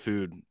to get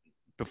food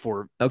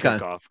before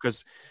kickoff.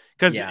 Because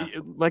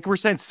like we're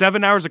saying,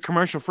 7 hours of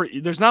commercial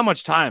free. There's not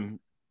much time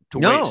to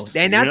waste.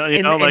 And that's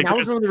and that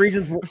was one of the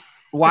reasons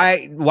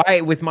why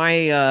with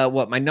my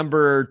my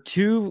number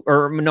 2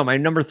 or no, my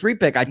number 3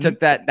 pick, I took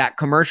that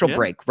commercial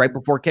break right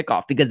before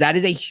kickoff because that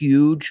is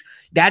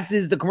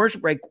the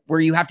commercial break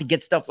where you have to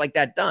get stuff like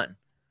that done.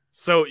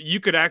 So you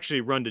could actually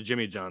run to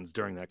Jimmy John's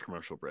during that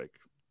commercial break.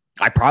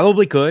 I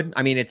probably could.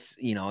 I mean, it's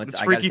I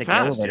freaky take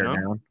fast, the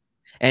elevator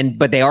down.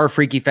 But they are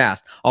freaky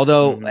fast.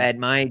 Although at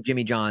my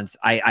Jimmy John's,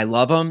 I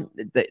love them.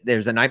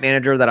 There's a night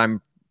manager that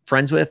I'm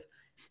friends with.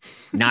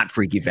 Not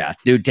freaky fast.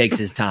 Dude takes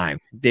his time,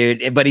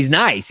 dude. But he's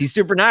nice. He's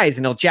super nice,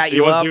 and he'll chat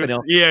you up.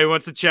 He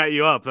wants to chat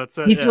you up. That's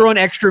it. He threw in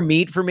extra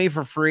meat for me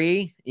for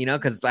free.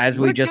 Because as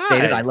we just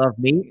stated, I love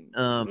meat.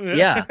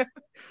 Yeah.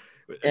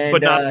 And,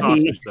 but not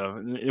sausage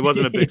though. It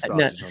wasn't a big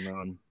sausage on that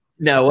one.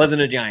 No, it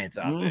wasn't a giant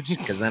sausage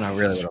because then I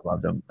really would have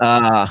loved him.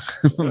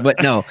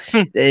 But no,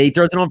 he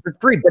throws it on for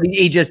free, but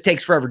he just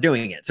takes forever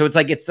doing it. So it's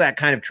like it's that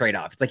kind of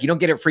trade-off. It's like you don't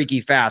get it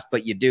freaky fast,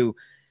 but you do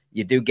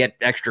get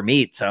extra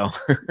meat. So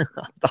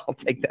I'll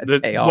take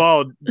that payoff.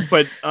 Well,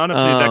 but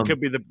honestly, that could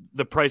be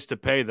the price to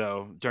pay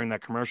though during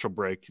that commercial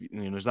break.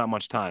 There's not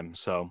much time,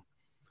 so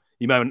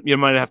you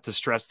might have to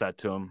stress that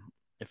to him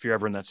if you're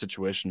ever in that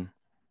situation.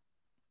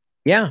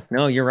 Yeah,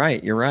 no, you're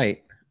right. You're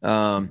right.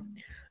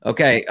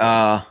 Okay.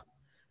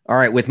 All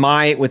right. With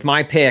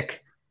my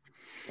pick,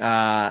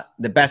 the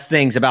best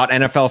things about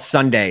NFL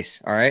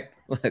Sundays. All right.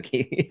 Look,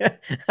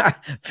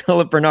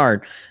 Philip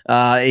Bernard,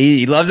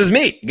 he loves his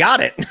meat. Got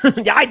it.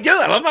 Yeah, I do.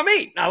 I love my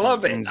meat. I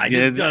love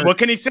it. What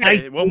can he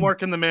say? What more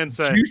can the man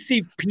say?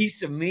 Juicy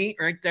piece of meat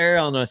right there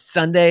on a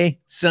Sunday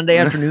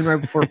afternoon right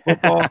before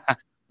football.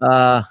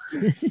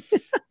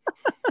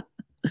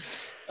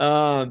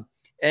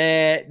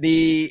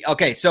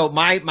 So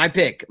my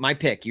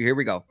pick. Here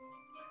we go.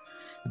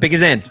 The pick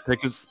is in.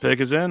 Pick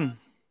is in.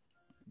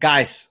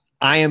 Guys,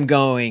 I am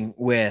going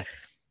with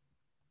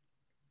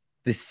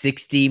the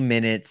 60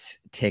 minutes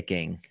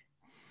ticking.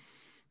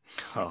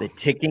 Oh. The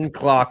ticking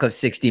clock of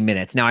 60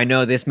 minutes. Now, I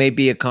know this may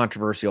be a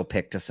controversial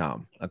pick to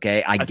some.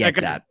 Okay, I get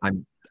that.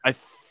 I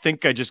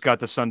think I just got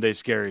the Sunday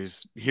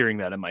scaries hearing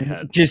that in my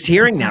head. Just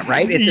hearing that,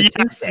 right? It's a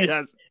Tuesday.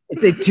 Yes.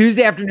 It's a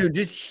Tuesday afternoon.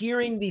 Just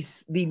hearing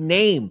the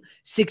name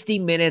 60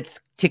 minutes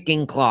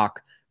ticking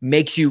clock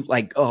makes you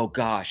like, oh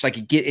gosh, like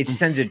it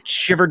sends a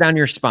shiver down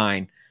your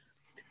spine.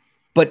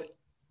 But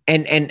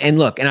And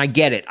look, and I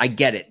get it.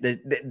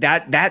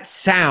 That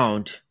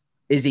sound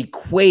is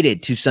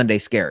equated to Sunday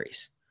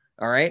Scaries.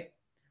 All right.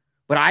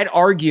 But I'd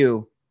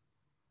argue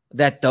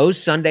that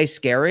those Sunday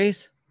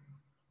Scaries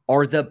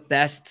are the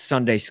best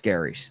Sunday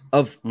Scaries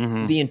of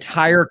the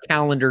entire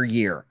calendar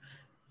year,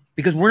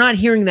 because we're not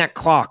hearing that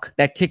clock,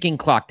 that ticking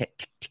clock, that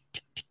tick, tick,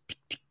 tick, tick, tick,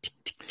 tick, tick,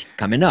 tick, tick,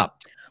 coming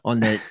up on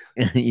the,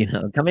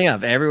 coming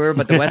up everywhere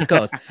but the West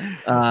Coast.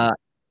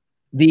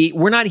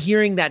 We're not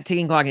hearing that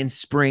ticking clock in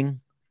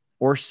spring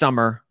or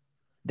summer.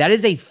 That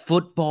is a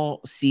football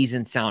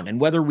season sound.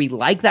 And whether we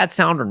like that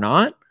sound or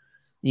not,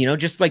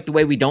 just like the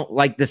way we don't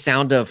like the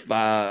sound of,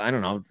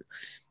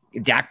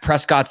 Dak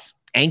Prescott's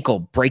ankle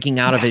breaking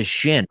out of his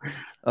shin.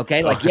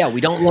 Okay.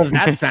 We don't love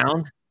that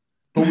sound,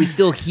 but we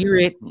still hear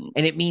it,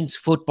 and it means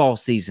football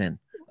season.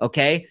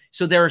 Okay.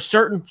 So there are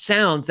certain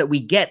sounds that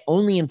we get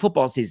only in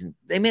football season.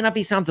 They may not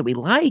be sounds that we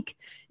like,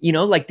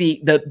 like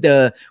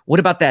what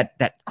about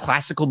that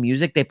classical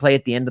music they play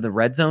at the end of the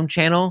Red Zone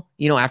channel?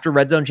 After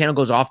Red Zone channel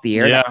goes off the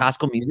air, that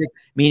classical music,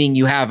 meaning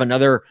you have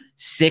another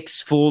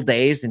 6 full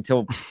days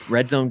until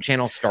Red Zone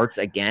channel starts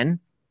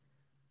again.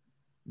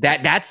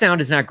 That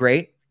sound is not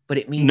great, but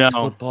it means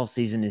football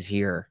season is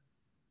here.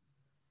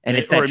 And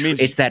it's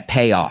that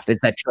payoff. It's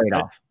that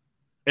trade-off.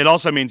 It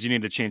also means you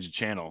need to change the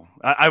channel.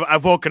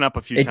 I've woken up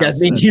a few times. It does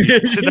mean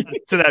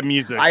to that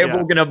music. I have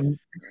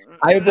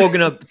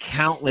woken up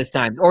countless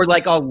times. Or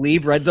I'll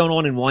leave Red Zone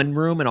on in one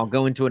room and I'll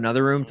go into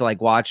another room to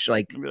watch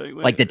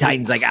the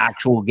Titans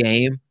actual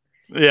game.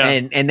 Yeah.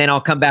 And then I'll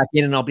come back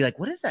in and I'll be like,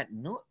 what is that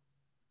noise?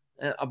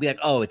 I'll be like,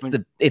 oh, it's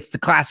the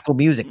classical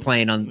music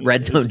playing on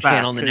Red Zone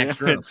channel in the next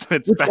room.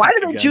 Why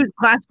do they choose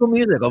classical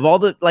music of all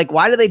the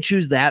why do they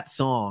choose that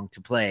song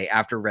to play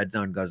after Red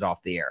Zone goes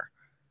off the air?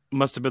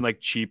 Must have been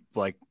cheap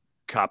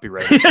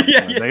copyright. They could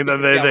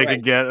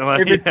get.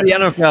 If it's the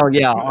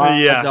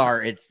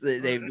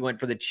NFL, they went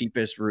for the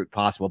cheapest route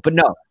possible. But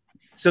no,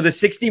 so the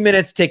 60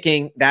 minutes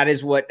ticking, that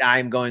is what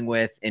I'm going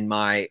with with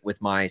my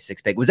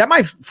 6th pick. Was that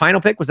my final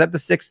pick? Was that the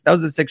 6th? That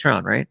was the 6th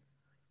round, right?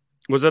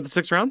 Was that the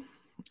 6th round?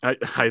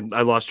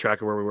 I lost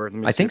track of where we were.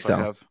 I think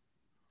so.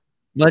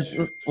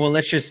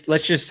 Let's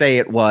just say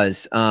it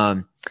was.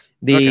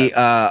 We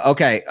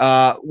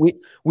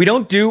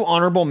don't do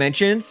honorable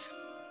mentions.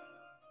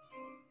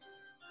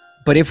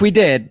 But if we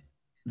did,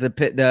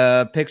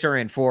 the picks are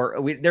in for.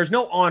 There's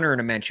no honor in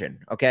a mention.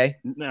 Okay,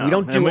 no, we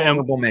don't do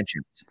honorable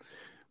mentions.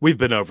 We've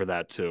been over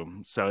that too.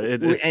 So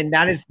and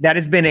that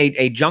has been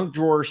a junk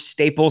drawer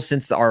staple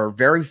since our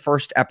very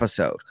first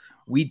episode.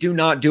 We do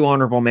not do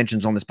honorable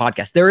mentions on this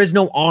podcast. There is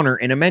no honor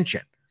in a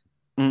mention.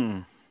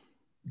 Mm-mm.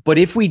 But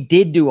if we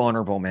did do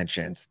honorable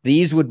mentions,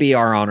 these would be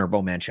our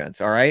honorable mentions.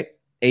 All right,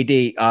 AD.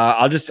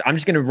 I'm just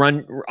going to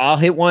run. I'll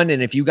hit one,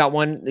 and if you got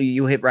one,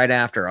 you hit right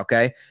after.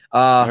 Okay.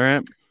 All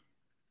right.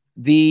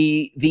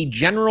 The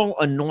general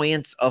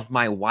annoyance of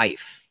my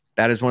wife.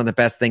 That is one of the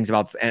best things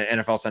about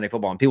NFL Sunday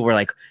Football. And people were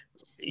like,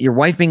 your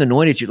wife being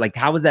annoyed at you.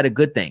 How is that a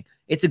good thing?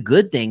 It's a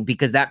good thing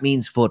because that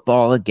means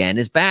football again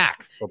is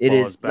back. Football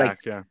is back,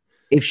 yeah.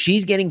 If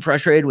she's getting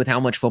frustrated with how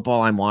much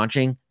football I'm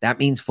watching, that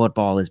means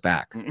football is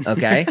back.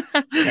 Okay.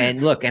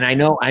 And look, and I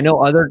know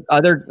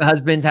other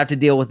husbands have to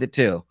deal with it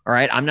too. All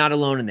right. I'm not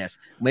alone in this.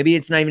 Maybe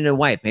it's not even a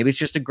wife. Maybe it's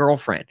just a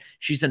girlfriend.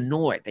 She's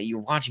annoyed that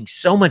you're watching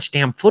so much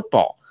damn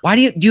football. Why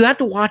do you have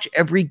to watch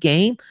every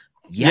game?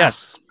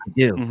 Yes. I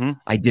do. Mm-hmm.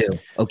 I do.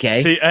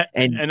 Okay. See,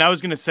 and I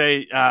was going to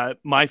say,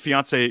 my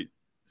fiance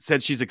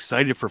said she's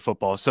excited for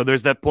football. So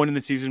there's that point in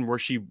the season where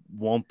she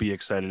won't be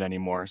excited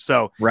anymore.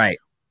 So, right.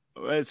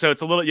 So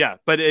it's a little,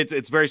 but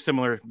it's very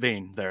similar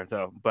vein there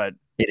though, but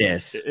it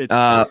is.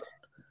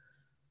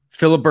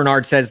 Philip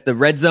Bernard says the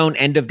Red Zone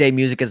end of day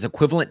music is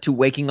equivalent to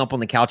waking up on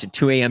the couch at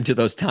 2 a.m. to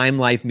those Time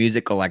Life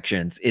music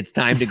collections. It's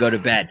time to go to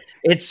bed.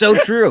 It's so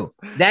true.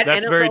 That's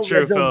NFL very true.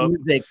 Red Zone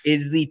music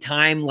is the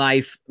Time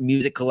Life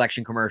music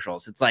collection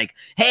commercials. It's like,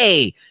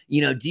 hey,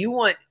 do you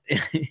want?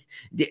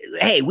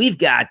 Hey, we've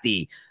got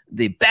the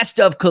best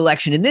of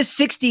collection in this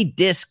 60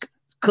 disc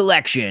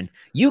collection.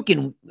 You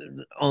can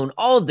own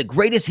all of the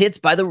greatest hits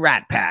by the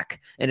Rat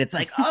Pack. And it's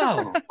like,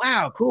 oh,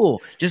 wow,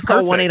 cool. Just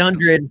call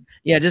 1-800.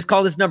 Yeah, just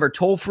call this number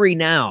toll free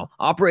now.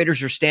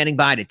 Operators are standing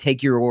by to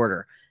take your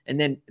order. And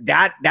then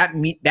that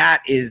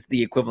is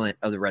the equivalent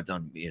of the Red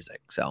Zone music.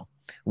 So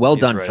well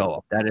done, right.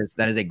 Philip. That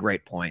is a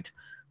great point.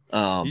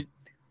 You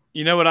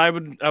know what I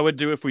would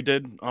do if we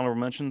did honorable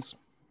mentions?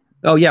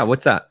 Oh yeah,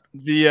 what's that?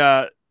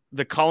 The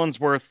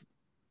Collinsworth.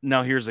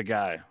 Now here's a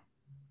guy.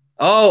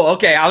 Oh,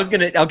 okay. Or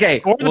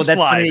the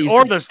slide.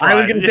 Or the slide. I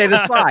was going to say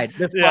the slide.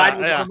 The slide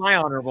was one of my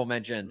honorable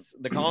mentions.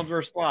 The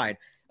Collinsworth slide.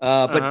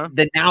 But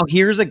the now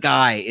here's a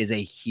guy is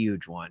a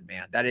huge one,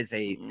 man. That is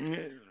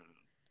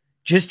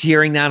just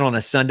hearing that on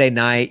a Sunday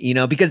night,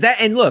 because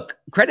and look,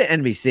 credit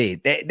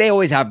NBC. They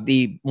always have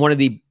one of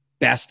the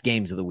best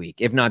games of the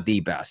week, if not the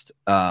best.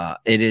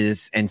 It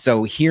is. And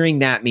so hearing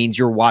that means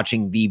you're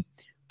watching the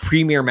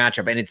premier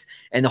matchup,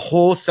 and the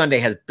whole Sunday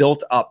has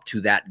built up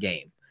to that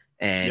game.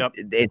 And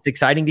It's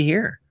exciting to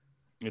hear.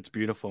 It's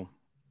beautiful.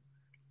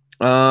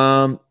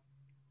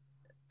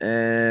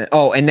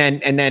 And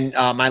then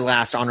my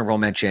last honorable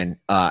mention,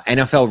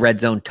 NFL Red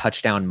Zone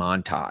touchdown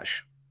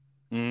montage.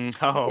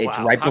 It's wow.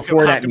 right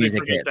before that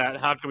music hits.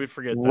 How can we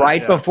forget that?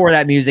 Right before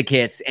that music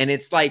hits, and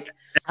it's like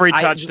every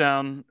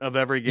touchdown of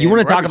every game. You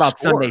want to talk about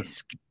Sunday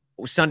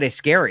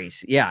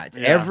scaries? Yeah, it's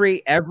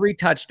every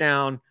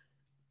touchdown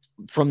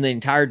from the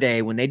entire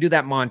day. When they do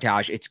that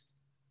montage,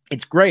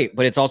 it's great,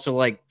 but it's also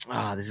like,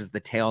 this is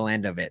the tail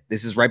end of it.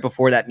 This is right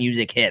before that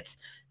music hits,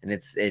 and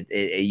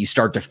you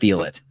start to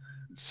feel it.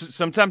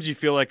 Sometimes you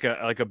feel like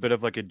a bit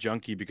of like a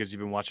junkie because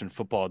you've been watching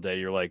football all day.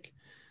 You're like,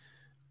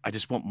 I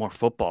just want more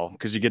football,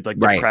 because you get like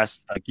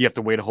depressed. Like you have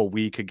to wait a whole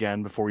week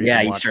again before you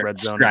can watch Red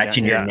Zone.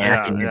 Scratching your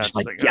neck, and you're just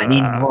like, I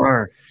need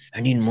more. I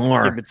need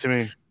more. Give it to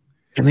me.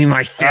 Give me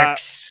my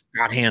fix,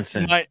 Scott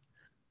Hansen.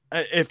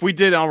 If we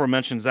did honorable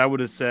mentions, I would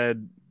have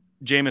said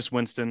Jameis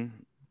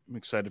Winston. I'm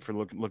excited for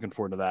looking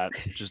forward to that,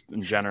 just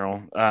in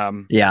general.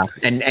 And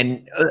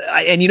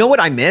you know what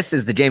I miss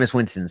is the Jameis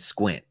Winston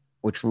squint,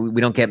 which we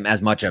don't get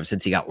as much of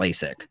since he got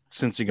LASIK.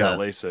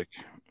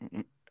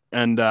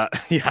 And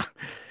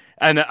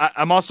And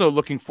I'm also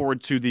looking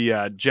forward to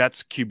the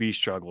Jets QB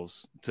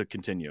struggles to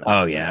continue.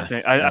 Oh yeah,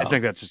 I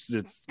think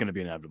it's going to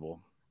be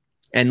inevitable.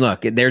 And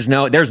look, there's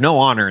no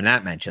honor in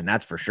that mention.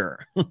 That's for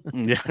sure.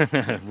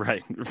 Yeah,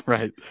 right.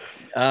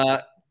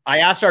 I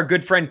asked our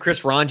good friend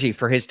Chris Ranji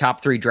for his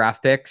top 3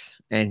 draft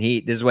picks, and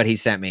this is what he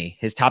sent me: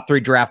 his top 3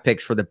 draft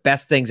picks for the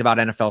best things about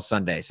NFL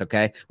Sundays.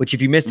 Okay, which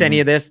if you missed any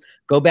of this,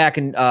 go back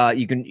and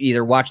you can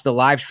either watch the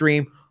live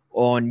stream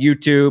on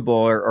YouTube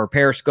or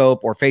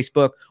Periscope or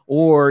Facebook,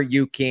 or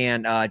you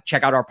can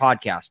check out our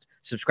podcast.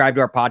 Subscribe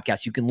to our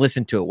podcast. You can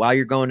listen to it while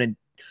you're going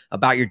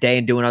about your day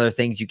and doing other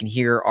things. You can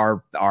hear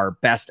our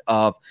best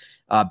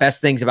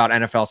things about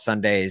NFL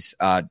Sundays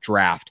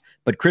draft.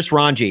 But Chris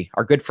Ranji,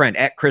 our good friend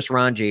at Chris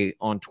Ranji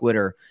on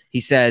Twitter, he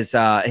says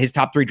his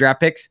top 3 draft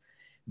picks: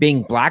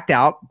 being blacked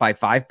out by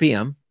 5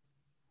 p.m.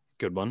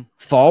 Good one.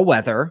 Fall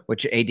weather,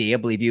 which AD, I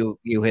believe you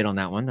hit on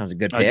that one. That was a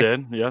good pick. I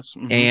did, yes.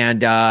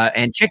 Mm-hmm.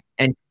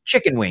 And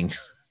chicken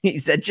wings. He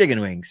said chicken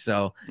wings.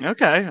 So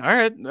okay, all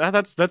right.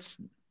 That's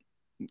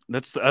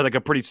like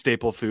a pretty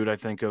staple food, I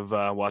think, of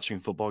watching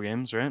football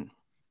games, right?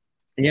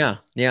 Yeah.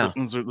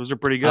 Those are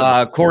pretty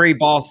good. Corey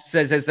Ball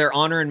says, is there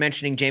honor in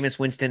mentioning Jameis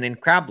Winston and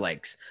crab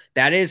legs?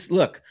 That is,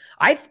 look,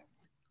 I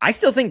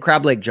still think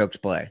crab leg jokes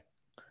play.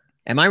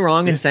 Am I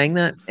wrong in saying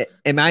that?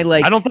 Am I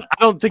like? I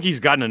don't think he's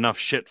gotten enough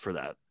shit for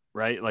that,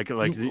 right? Like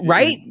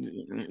right?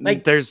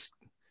 Like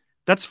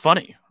that's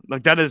funny.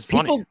 Like that is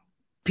funny.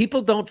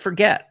 People don't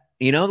forget.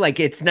 You know, like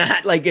it's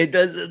not like it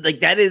does. Like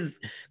that is,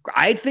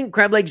 I think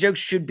crab leg jokes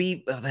should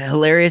be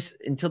hilarious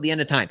until the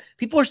end of time.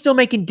 People are still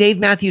making Dave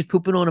Matthews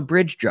pooping on a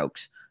bridge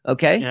jokes.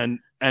 Okay, and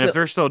if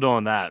they're still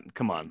doing that,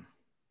 come on.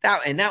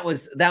 That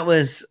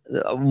was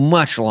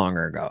much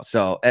longer ago.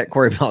 So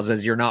Corey Bell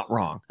says you're not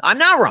wrong. I'm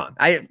not wrong.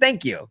 I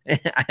thank you.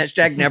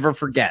 Hashtag never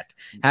forget.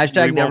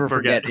 Hashtag never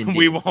forget.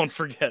 We won't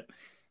forget.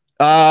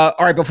 All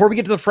right, before we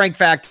get to the Frank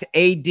fact,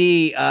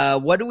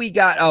 AD, what do we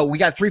got? Oh, we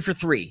got 3 for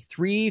 3.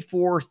 3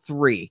 for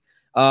 3.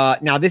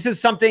 Now this is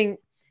something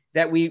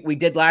that we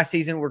did last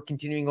season. We're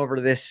continuing over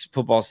to this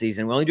football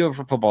season. We only do it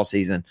for football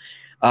season.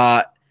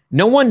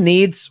 No one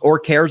needs or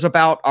cares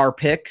about our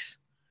picks,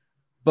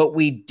 but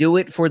we do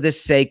it for the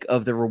sake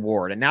of the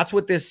reward. And that's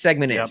what this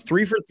segment is.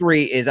 3 for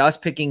 3 is us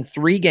picking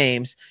 3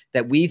 games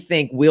that we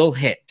think will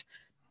hit.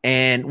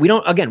 And we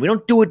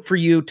don't do it for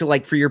you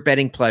for your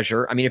betting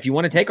pleasure. I mean, if you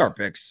want to take our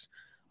picks,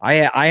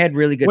 I had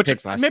really good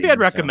picks last season. Maybe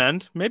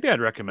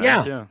I'd recommend.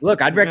 Yeah.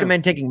 Look, I'd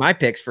recommend taking my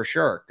picks for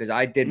sure, because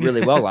I did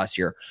really well last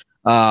year.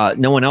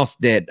 No one else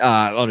did.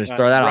 I'll just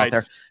throw that out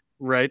there.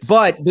 Right.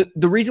 But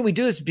the reason we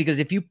do this is because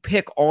if you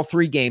pick all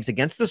 3 games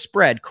against the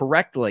spread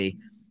correctly,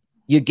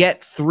 you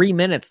get 3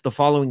 minutes the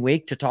following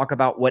week to talk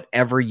about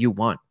whatever you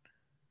want.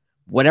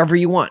 Whatever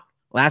you want.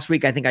 Last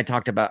week, I think I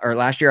talked about, or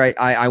last year,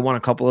 I won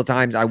a couple of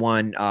times. I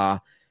won. I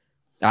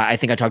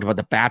think I talked about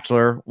The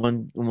Bachelor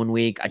one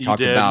week. I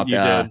talked about.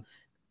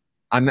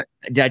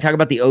 Did I talk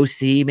about the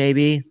OC?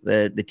 Maybe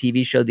the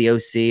TV show The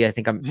OC. I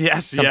think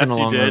something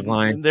along those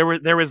lines. There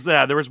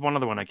was one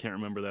other one I can't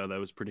remember though. That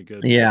was pretty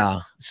good.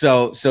 Yeah.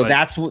 So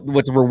that's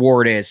what the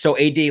reward is. So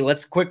AD,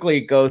 let's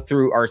quickly go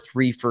through our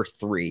 3 for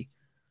 3.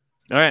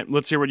 All right,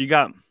 let's hear what you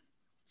got.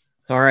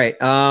 All right.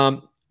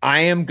 I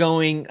am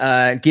going.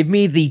 Give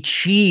me the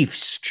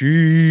Chiefs. I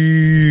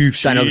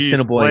know the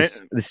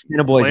Cinnaboys. The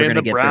Cinnaboys are going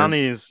to get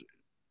brownies.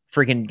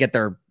 Get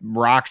their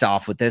rocks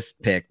off with this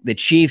pick. The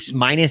Chiefs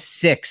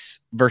 -6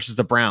 versus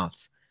the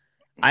Browns.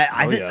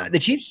 I think the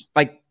Chiefs.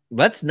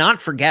 Let's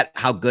not forget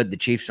how good the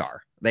Chiefs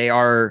are. They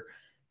are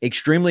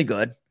extremely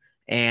good,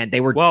 and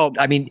they were. Well,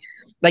 I mean,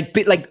 like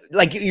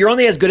you're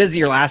only as good as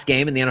your last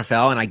game in the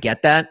NFL, and I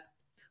get that.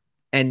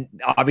 And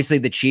obviously,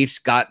 the Chiefs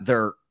got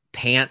their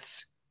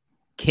pants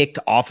kicked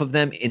off of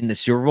them in the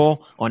Super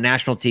Bowl on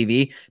national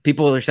TV.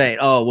 People are saying,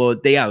 "Oh, well,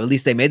 at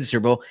least they made the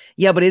Super Bowl."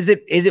 Yeah, but is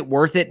it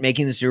worth it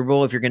making the Super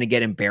Bowl if you're going to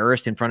get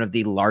embarrassed in front of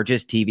the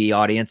largest TV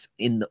audience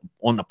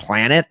on the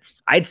planet?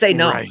 I'd say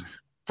no. Right.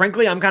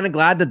 frankly, I'm kind of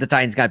glad that the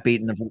Titans got beat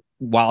in the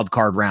wild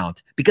card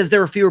round because there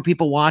were fewer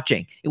people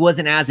watching. It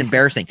wasn't as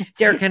embarrassing.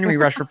 Derrick Henry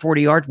rushed for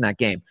 40 yards in that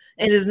game.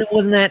 And it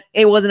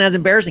wasn't as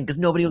embarrassing because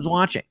nobody was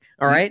watching.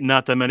 All right.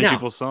 Not that many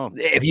people saw him.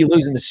 If you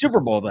lose in the Super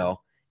Bowl,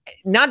 though,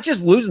 not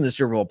just losing the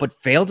Super Bowl, but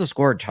fail to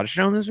score a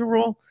touchdown in the Super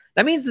Bowl,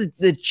 that means that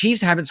the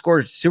Chiefs haven't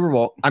scored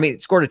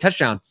a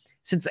touchdown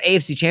since the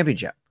AFC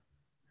Championship.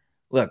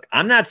 Look,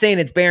 I'm not saying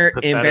it's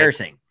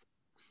embarrassing,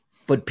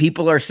 but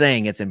people are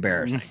saying it's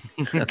embarrassing.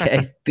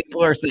 Okay.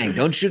 People are saying,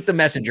 don't shoot the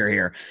messenger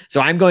here. So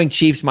I'm going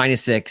Chiefs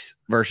 -6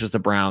 versus the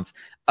Browns.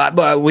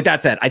 But with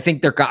that said, I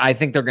think they're going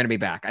to be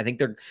back.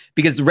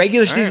 Because the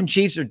regular season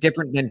Chiefs are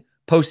different than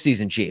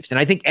postseason Chiefs. And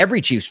I think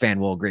every Chiefs fan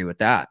will agree with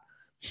that.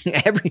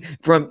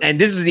 And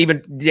this is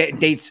even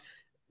dates.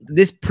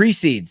 This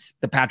precedes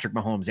the Patrick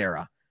Mahomes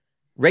era.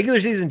 Regular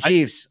season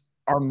Chiefs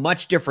are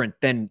much different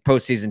than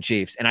postseason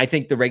Chiefs. And I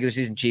think the regular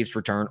season Chiefs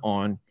return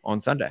on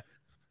Sunday.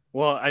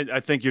 Well, I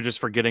think you're just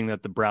forgetting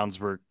that the Browns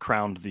were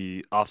crowned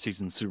the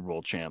offseason Super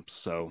Bowl champs.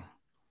 So,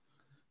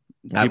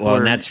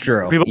 and that's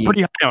true. People are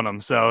pretty high on them.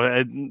 So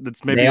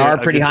it's maybe they are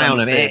pretty high on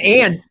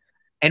them.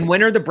 And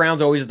when are the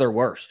Browns always their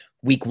worst?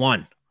 Week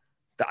 1.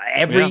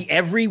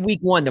 Every week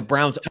 1, the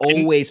Browns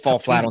always fall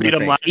flat on their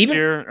face. Last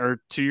year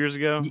or 2 years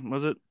ago,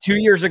 was it? 2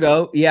 years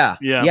ago, yeah.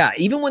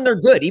 Even when they're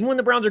good, even when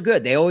the Browns are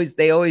good, they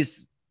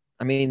always.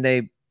 I mean,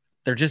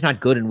 they're just not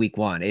good in week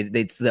 1.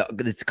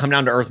 It's come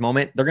down to earth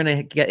moment. They're gonna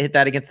hit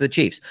that against the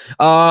Chiefs.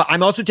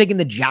 I'm also taking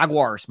the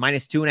Jaguars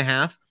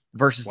 -2.5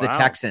 versus the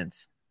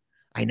Texans.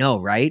 I know,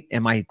 right?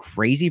 Am I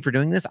crazy for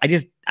doing this? I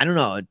don't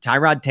know.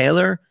 Tyrod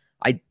Taylor.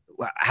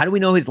 How do we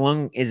know his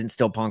lung isn't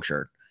still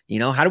punctured?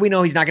 How do we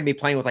know he's not going to be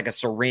playing with like a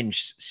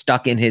syringe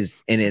stuck in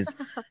his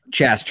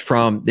chest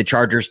from the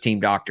Chargers team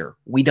doctor?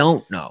 We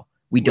don't know.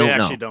 We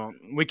actually don't.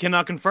 We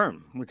cannot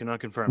confirm. We cannot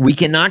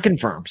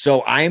confirm.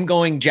 So I am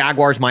going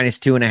Jaguars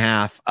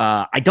 -2.5.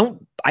 I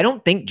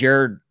don't think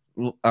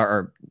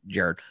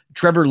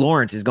Trevor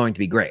Lawrence is going to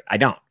be great. I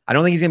don't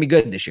think he's going to be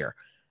good this year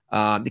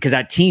because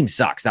that team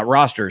sucks. That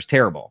roster is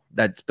terrible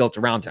that's built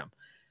around him.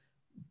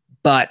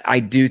 But I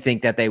do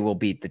think that they will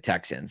beat the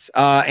Texans.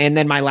 And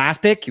then my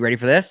last pick, you ready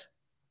for this?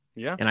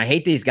 Yeah. And I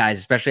hate these guys,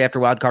 especially after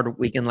wild card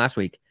weekend last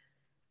week.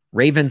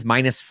 Ravens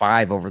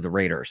 -5 over the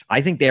Raiders.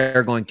 I think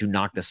they're going to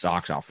knock the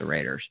socks off the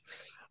Raiders.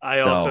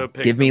 I also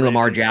picked give me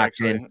Lamar Ravens,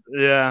 Jackson.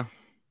 actually. Yeah.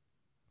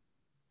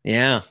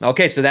 Yeah.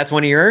 Okay, so that's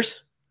one of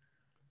yours?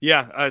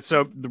 Yeah.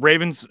 So the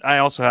Ravens, I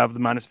also have the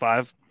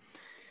 -5.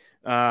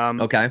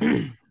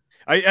 Okay.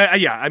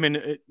 I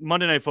mean,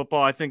 Monday Night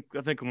Football. I think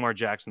Lamar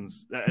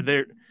Jackson's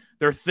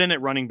they're thin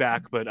at running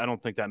back, but I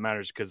don't think that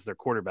matters because their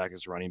quarterback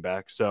is running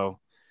back. So,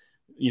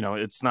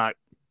 it's not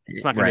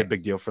going to be a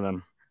big deal for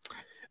them.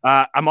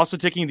 I'm also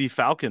taking the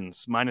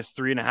Falcons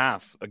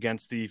 -3.5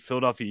 against the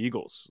Philadelphia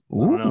Eagles.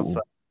 Ooh. I don't know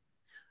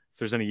if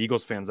there's any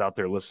Eagles fans out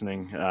there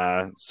listening.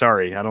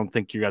 Sorry, I don't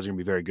think you guys are going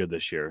to be very good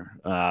this year.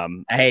 I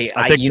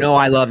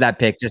love that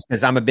pick just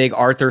because I'm a big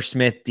Arthur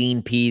Smith,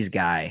 Dean Pease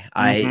guy.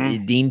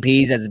 Dean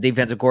Pease as a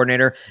defensive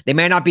coordinator. They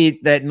might not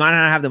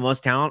have the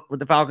most talent with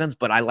the Falcons,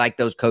 but I like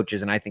those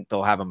coaches, and I think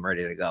they'll have them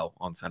ready to go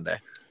on Sunday.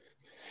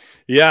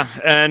 Yeah,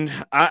 and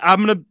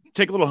I'm going to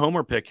take a little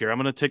homer pick here. I'm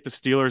going to take the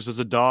Steelers as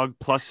a dog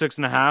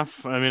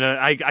 +6.5. I mean,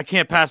 I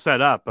can't pass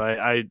that up.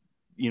 I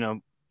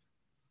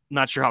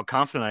not sure how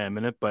confident I am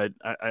in it, but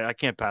I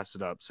can't pass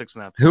it up.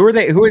 6.5. Who are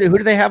they? Who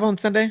do they have on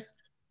Sunday?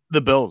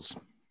 The Bills.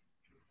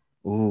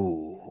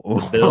 Ooh,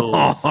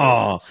 Bills.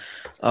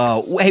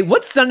 Hey,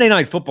 what's Sunday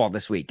Night Football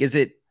this week? Is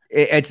it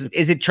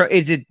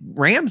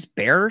Rams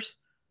Bears?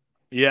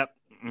 Yep.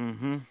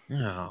 Mm-hmm.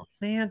 Oh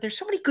man, there's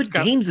so many good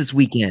games this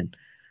weekend.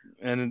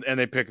 And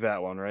they pick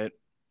that one, right?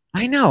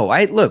 I know.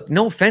 Look,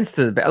 no offense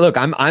to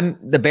I'm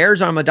the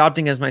Bears. I'm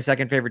adopting as my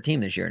second favorite team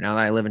this year. Now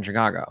that I live in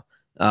Chicago,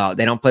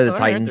 they don't play the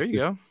Titans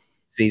this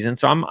season,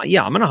 so I'm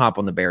gonna hop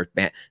on the Bears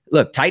band.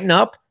 Look, tighten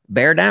up,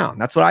 bear down.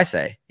 That's what I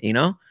say. It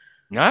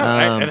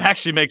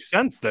actually makes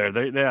sense there.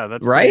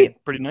 That's right.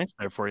 Pretty nice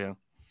there for you.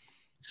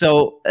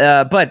 So,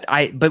 but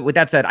with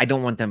that said, I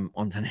don't want them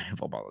on Sunday Night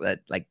Football.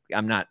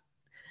 I'm not.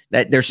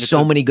 That there's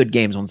so many good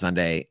games on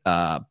Sunday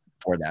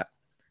for that.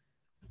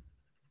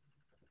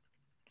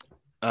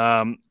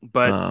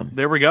 But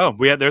there we go.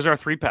 There's our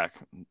 3-pack.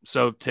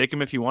 So take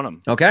them if you want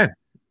them. Okay.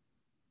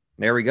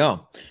 There we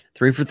go.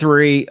 3 for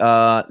 3.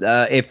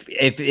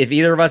 If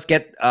either of us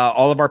get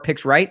all of our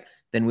picks right,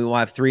 then we will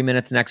have 3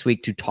 minutes next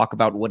week to talk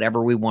about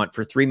whatever we want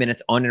for 3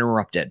 minutes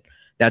uninterrupted.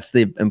 That's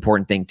the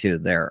important thing too.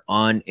 They're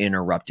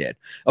uninterrupted.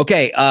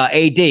 Okay.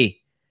 AD,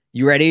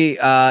 you ready?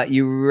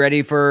 You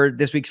ready for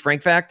this week's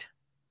Frank Fact?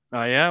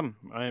 I am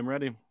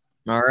ready.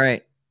 All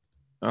right.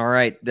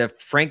 The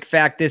Frank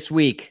Fact this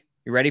week.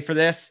 You ready for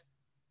this?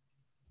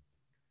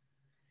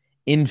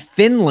 In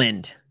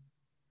Finland,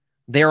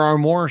 there are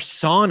more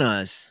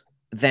saunas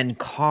than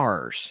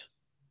cars.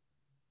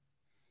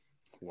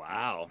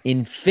 Wow.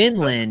 In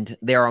Finland,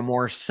 there are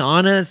more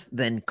saunas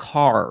than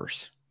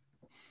cars.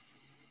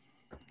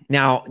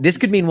 Now, this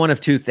could mean one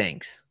of two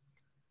things.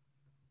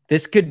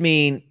 This could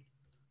mean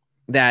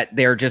that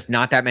there are just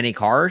not that many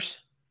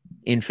cars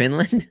in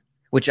Finland,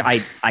 which I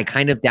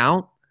kind of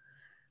doubt.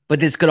 But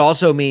this could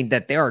also mean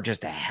that there are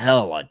just a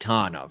hell a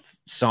ton of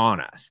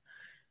saunas.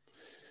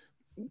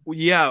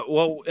 Yeah,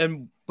 well,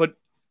 but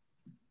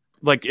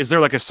like, is there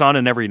like a sauna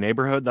in every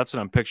neighborhood? That's what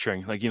I'm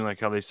picturing. Like,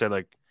 like how they said,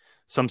 like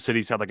some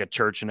cities have like a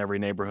church in every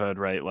neighborhood,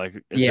 right?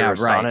 Like, is there a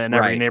sauna in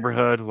every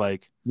neighborhood?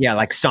 Like, yeah,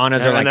 like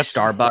saunas are like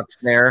Starbucks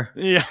there.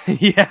 Yeah,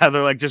 yeah,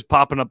 they're like just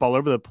popping up all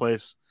over the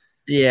place.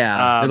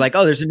 Yeah, they're like,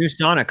 oh, there's a new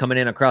sauna coming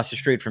in across the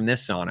street from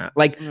this sauna.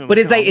 Like, but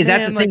like, is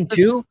that the thing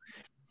too?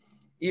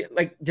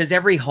 Like, does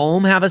every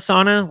home have a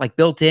sauna like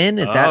built in?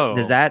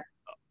 Does that?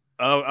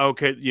 Oh,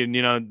 okay.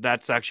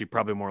 That's actually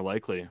probably more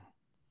likely.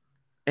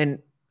 And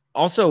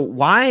also,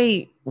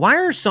 why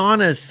are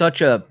saunas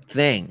such a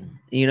thing?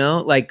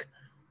 Like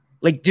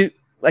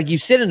you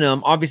sit in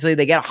them. Obviously,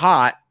 they get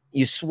hot.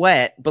 You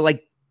sweat, but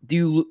like, do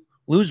you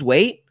lose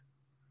weight?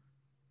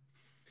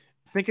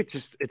 I think it's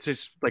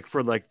just like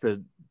for like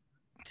the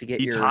to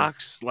get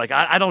detox. Like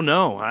I don't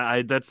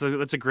know. That's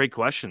a great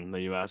question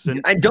that you asked.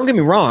 And don't get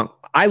me wrong,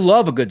 I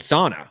love a good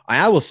sauna.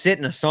 I will sit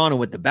in a sauna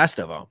with the best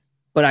of them,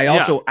 but I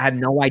also have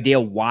no idea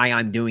why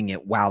I'm doing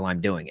it while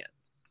I'm doing it.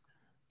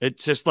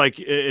 It's just like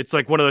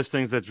one of those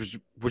things that was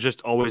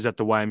just always at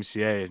the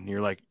YMCA, and you're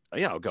like, oh,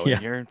 yeah, I'll go in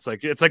here. It's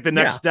like the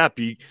next step.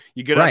 You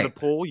get out of the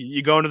pool,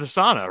 you go into the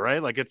sauna,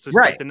 right? Like it's just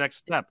like the next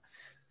step.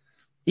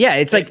 Yeah,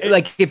 it's like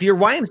if your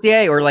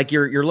YMCA or like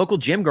your local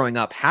gym growing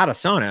up had a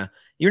sauna,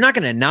 you're not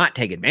going to not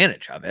take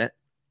advantage of it.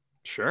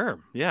 Sure.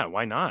 Yeah.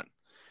 Why not?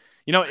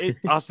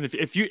 Austin,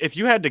 if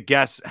you had to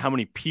guess how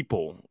many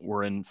people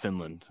were in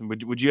Finland,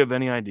 would you have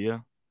any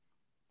idea?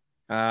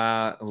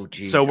 Oh,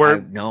 geez. So what are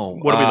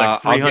we,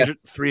 like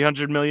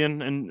 300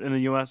 million in the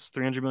US?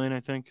 300 million,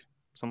 I think,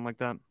 something like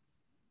that.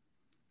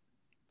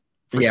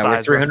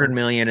 We're 300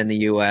 million in the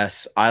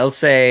US. I'll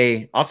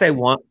say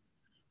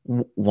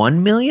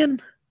 1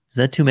 million. Is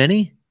that too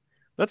many?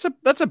 That's a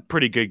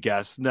pretty good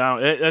guess. No,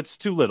 that's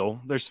too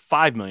little. There's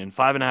 5 million,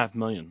 5.5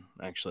 million,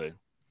 actually.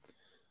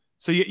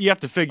 So you have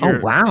to figure.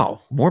 Oh,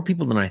 wow. More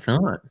people than I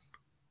thought.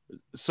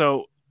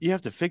 So you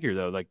have to figure,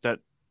 though, like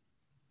that,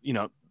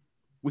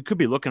 we could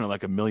be looking at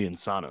like 1 million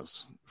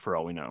saunas for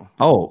all we know.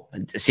 Oh,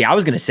 see, I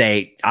was going to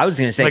say,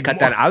 like cut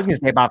that. I was going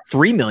to say about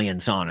 3 million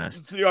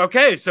saunas.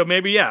 Okay. So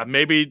maybe a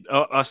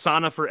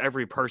sauna for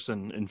every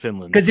person in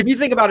Finland. Because if you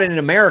think about it in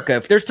America,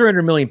 if there's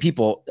 300 million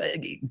people,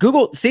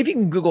 see if you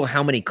can Google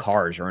how many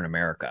cars are in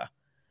America.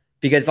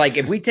 Because like,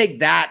 if we take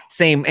that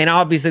same, and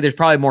obviously there's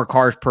probably more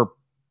cars per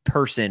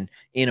person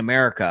in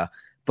America,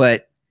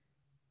 but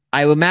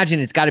I would imagine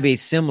it's got to be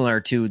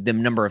similar to the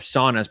number of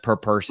saunas per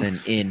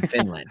person in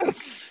Finland.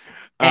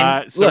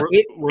 So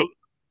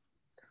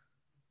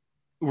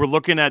we're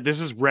looking at, this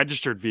is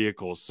registered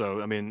vehicles.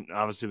 So, I mean,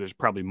 obviously there's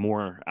probably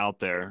more out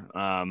there.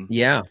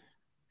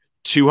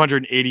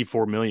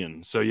 284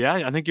 million. So yeah,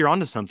 I think you're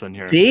onto something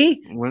here.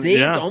 See,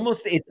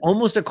 it's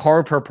almost a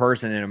car per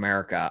person in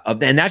America,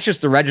 and that's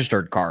just the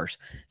registered cars.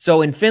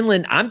 So in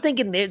Finland, I'm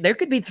thinking there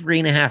could be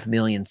 3.5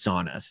 million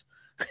saunas.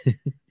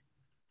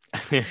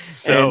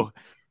 So,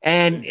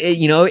 and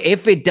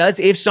if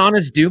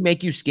saunas do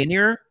make you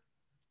skinnier,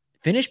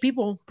 Finnish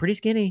people pretty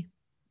skinny.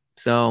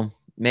 So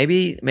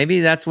maybe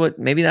that's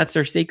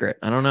their secret.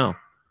 I don't know.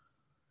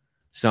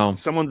 So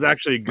someone's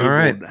actually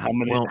Googled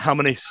how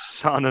many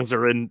saunas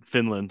are in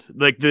Finland.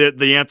 Like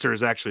the answer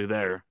is actually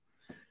there.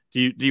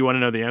 Do you want to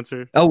know the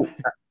answer? Oh,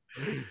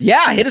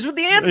 yeah, hit us with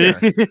the answer.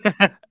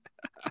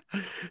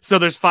 So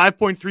there's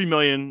 5.3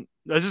 million.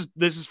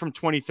 This is from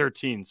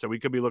 2013, so we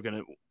could be looking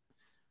at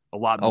a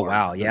lot more. Oh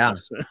wow, yeah.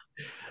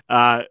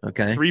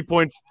 Okay.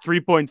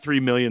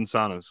 3.3 million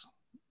saunas.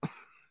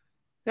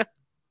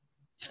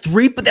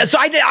 So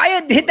I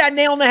had hit that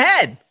nail on the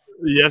head.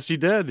 Yes, you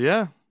did.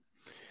 Yeah.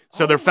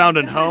 So they're found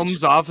in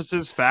homes,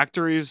 offices,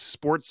 factories,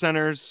 sports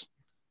centers,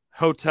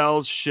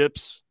 hotels,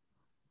 ships,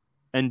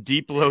 and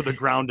deep below the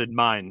ground in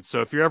mines.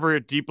 So if you're ever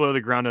deep below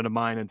the ground in a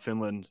mine in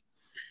Finland,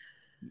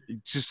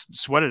 just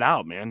sweat it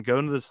out, man. Go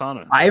into the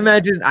sauna. I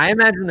imagine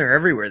they're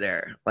everywhere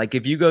there. Like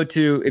if you go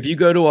to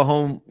a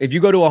Home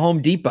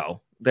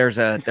Depot, there's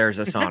a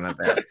sauna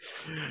there.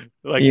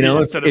 Like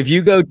if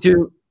you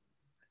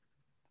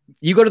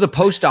go to the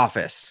post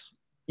office,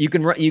 you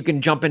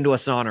can jump into a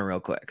sauna real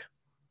quick.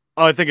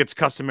 Oh, I think it's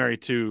customary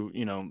to,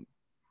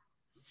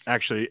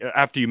 actually,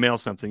 after you mail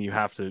something, you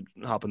have to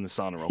hop in the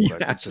sauna real quick.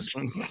 Yeah. It's just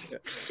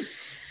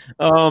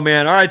Oh,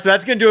 man. All right. So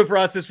that's going to do it for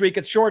us this week.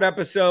 It's a short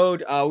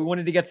episode. We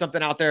wanted to get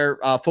something out there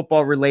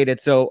football related.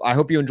 So I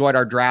hope you enjoyed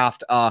our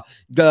draft.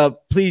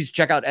 Please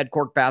check out Ed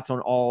Cork Bats on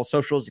all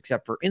socials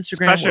except for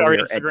Instagram. Especially our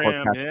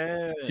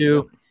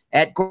Instagram.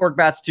 At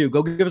CorkBats2.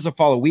 Go give us a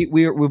follow.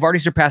 We've already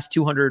surpassed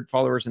 200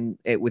 followers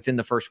within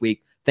the first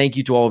week. Thank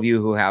you to all of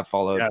you who have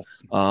followed. Yes.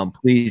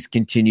 Please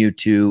continue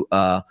to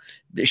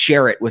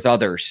share it with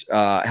others.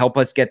 Help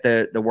us get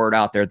the word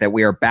out there that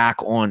we are back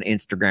on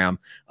Instagram.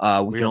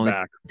 We can only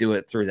do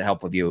it through the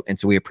help of you, and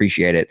so we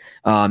appreciate it.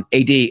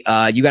 AD,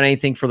 you got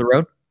anything for the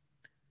road?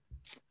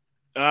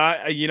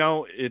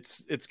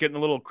 It's getting a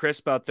little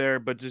crisp out there,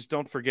 but just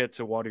don't forget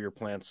to water your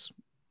plants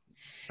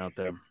out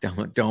there.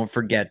 Don't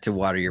forget to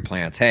water your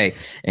plants. Hey,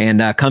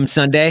 and come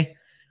Sunday,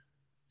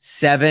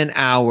 7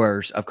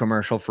 hours of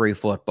commercial-free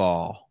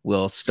football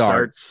will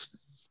start. Starts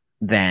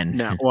Then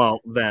now. Well,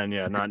 then,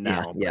 yeah, not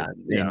yeah, now. yeah, But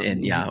yeah.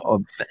 and yeah.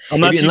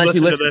 Unless you Unless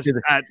you listen listen to to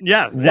this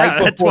the at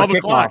right at before 12 kickoff,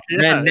 o'clock. Yeah,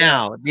 then yeah.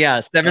 now, yeah,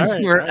 seven All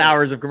right, all right.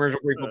 hours of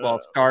commercial-free football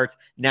starts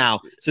now.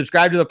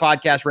 Subscribe to the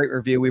podcast, rate,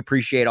 review. We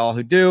appreciate all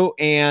who do.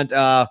 And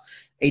AD,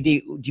 do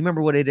you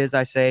remember what it is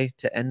I say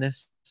to end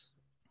this?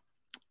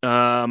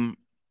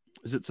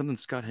 Is it something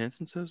Scott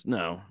Hansen says?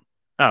 No.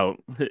 Oh,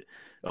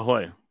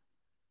 ahoy.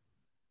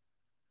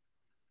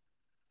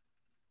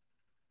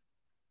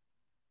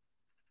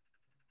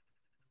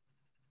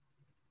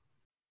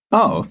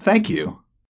 Oh, thank you.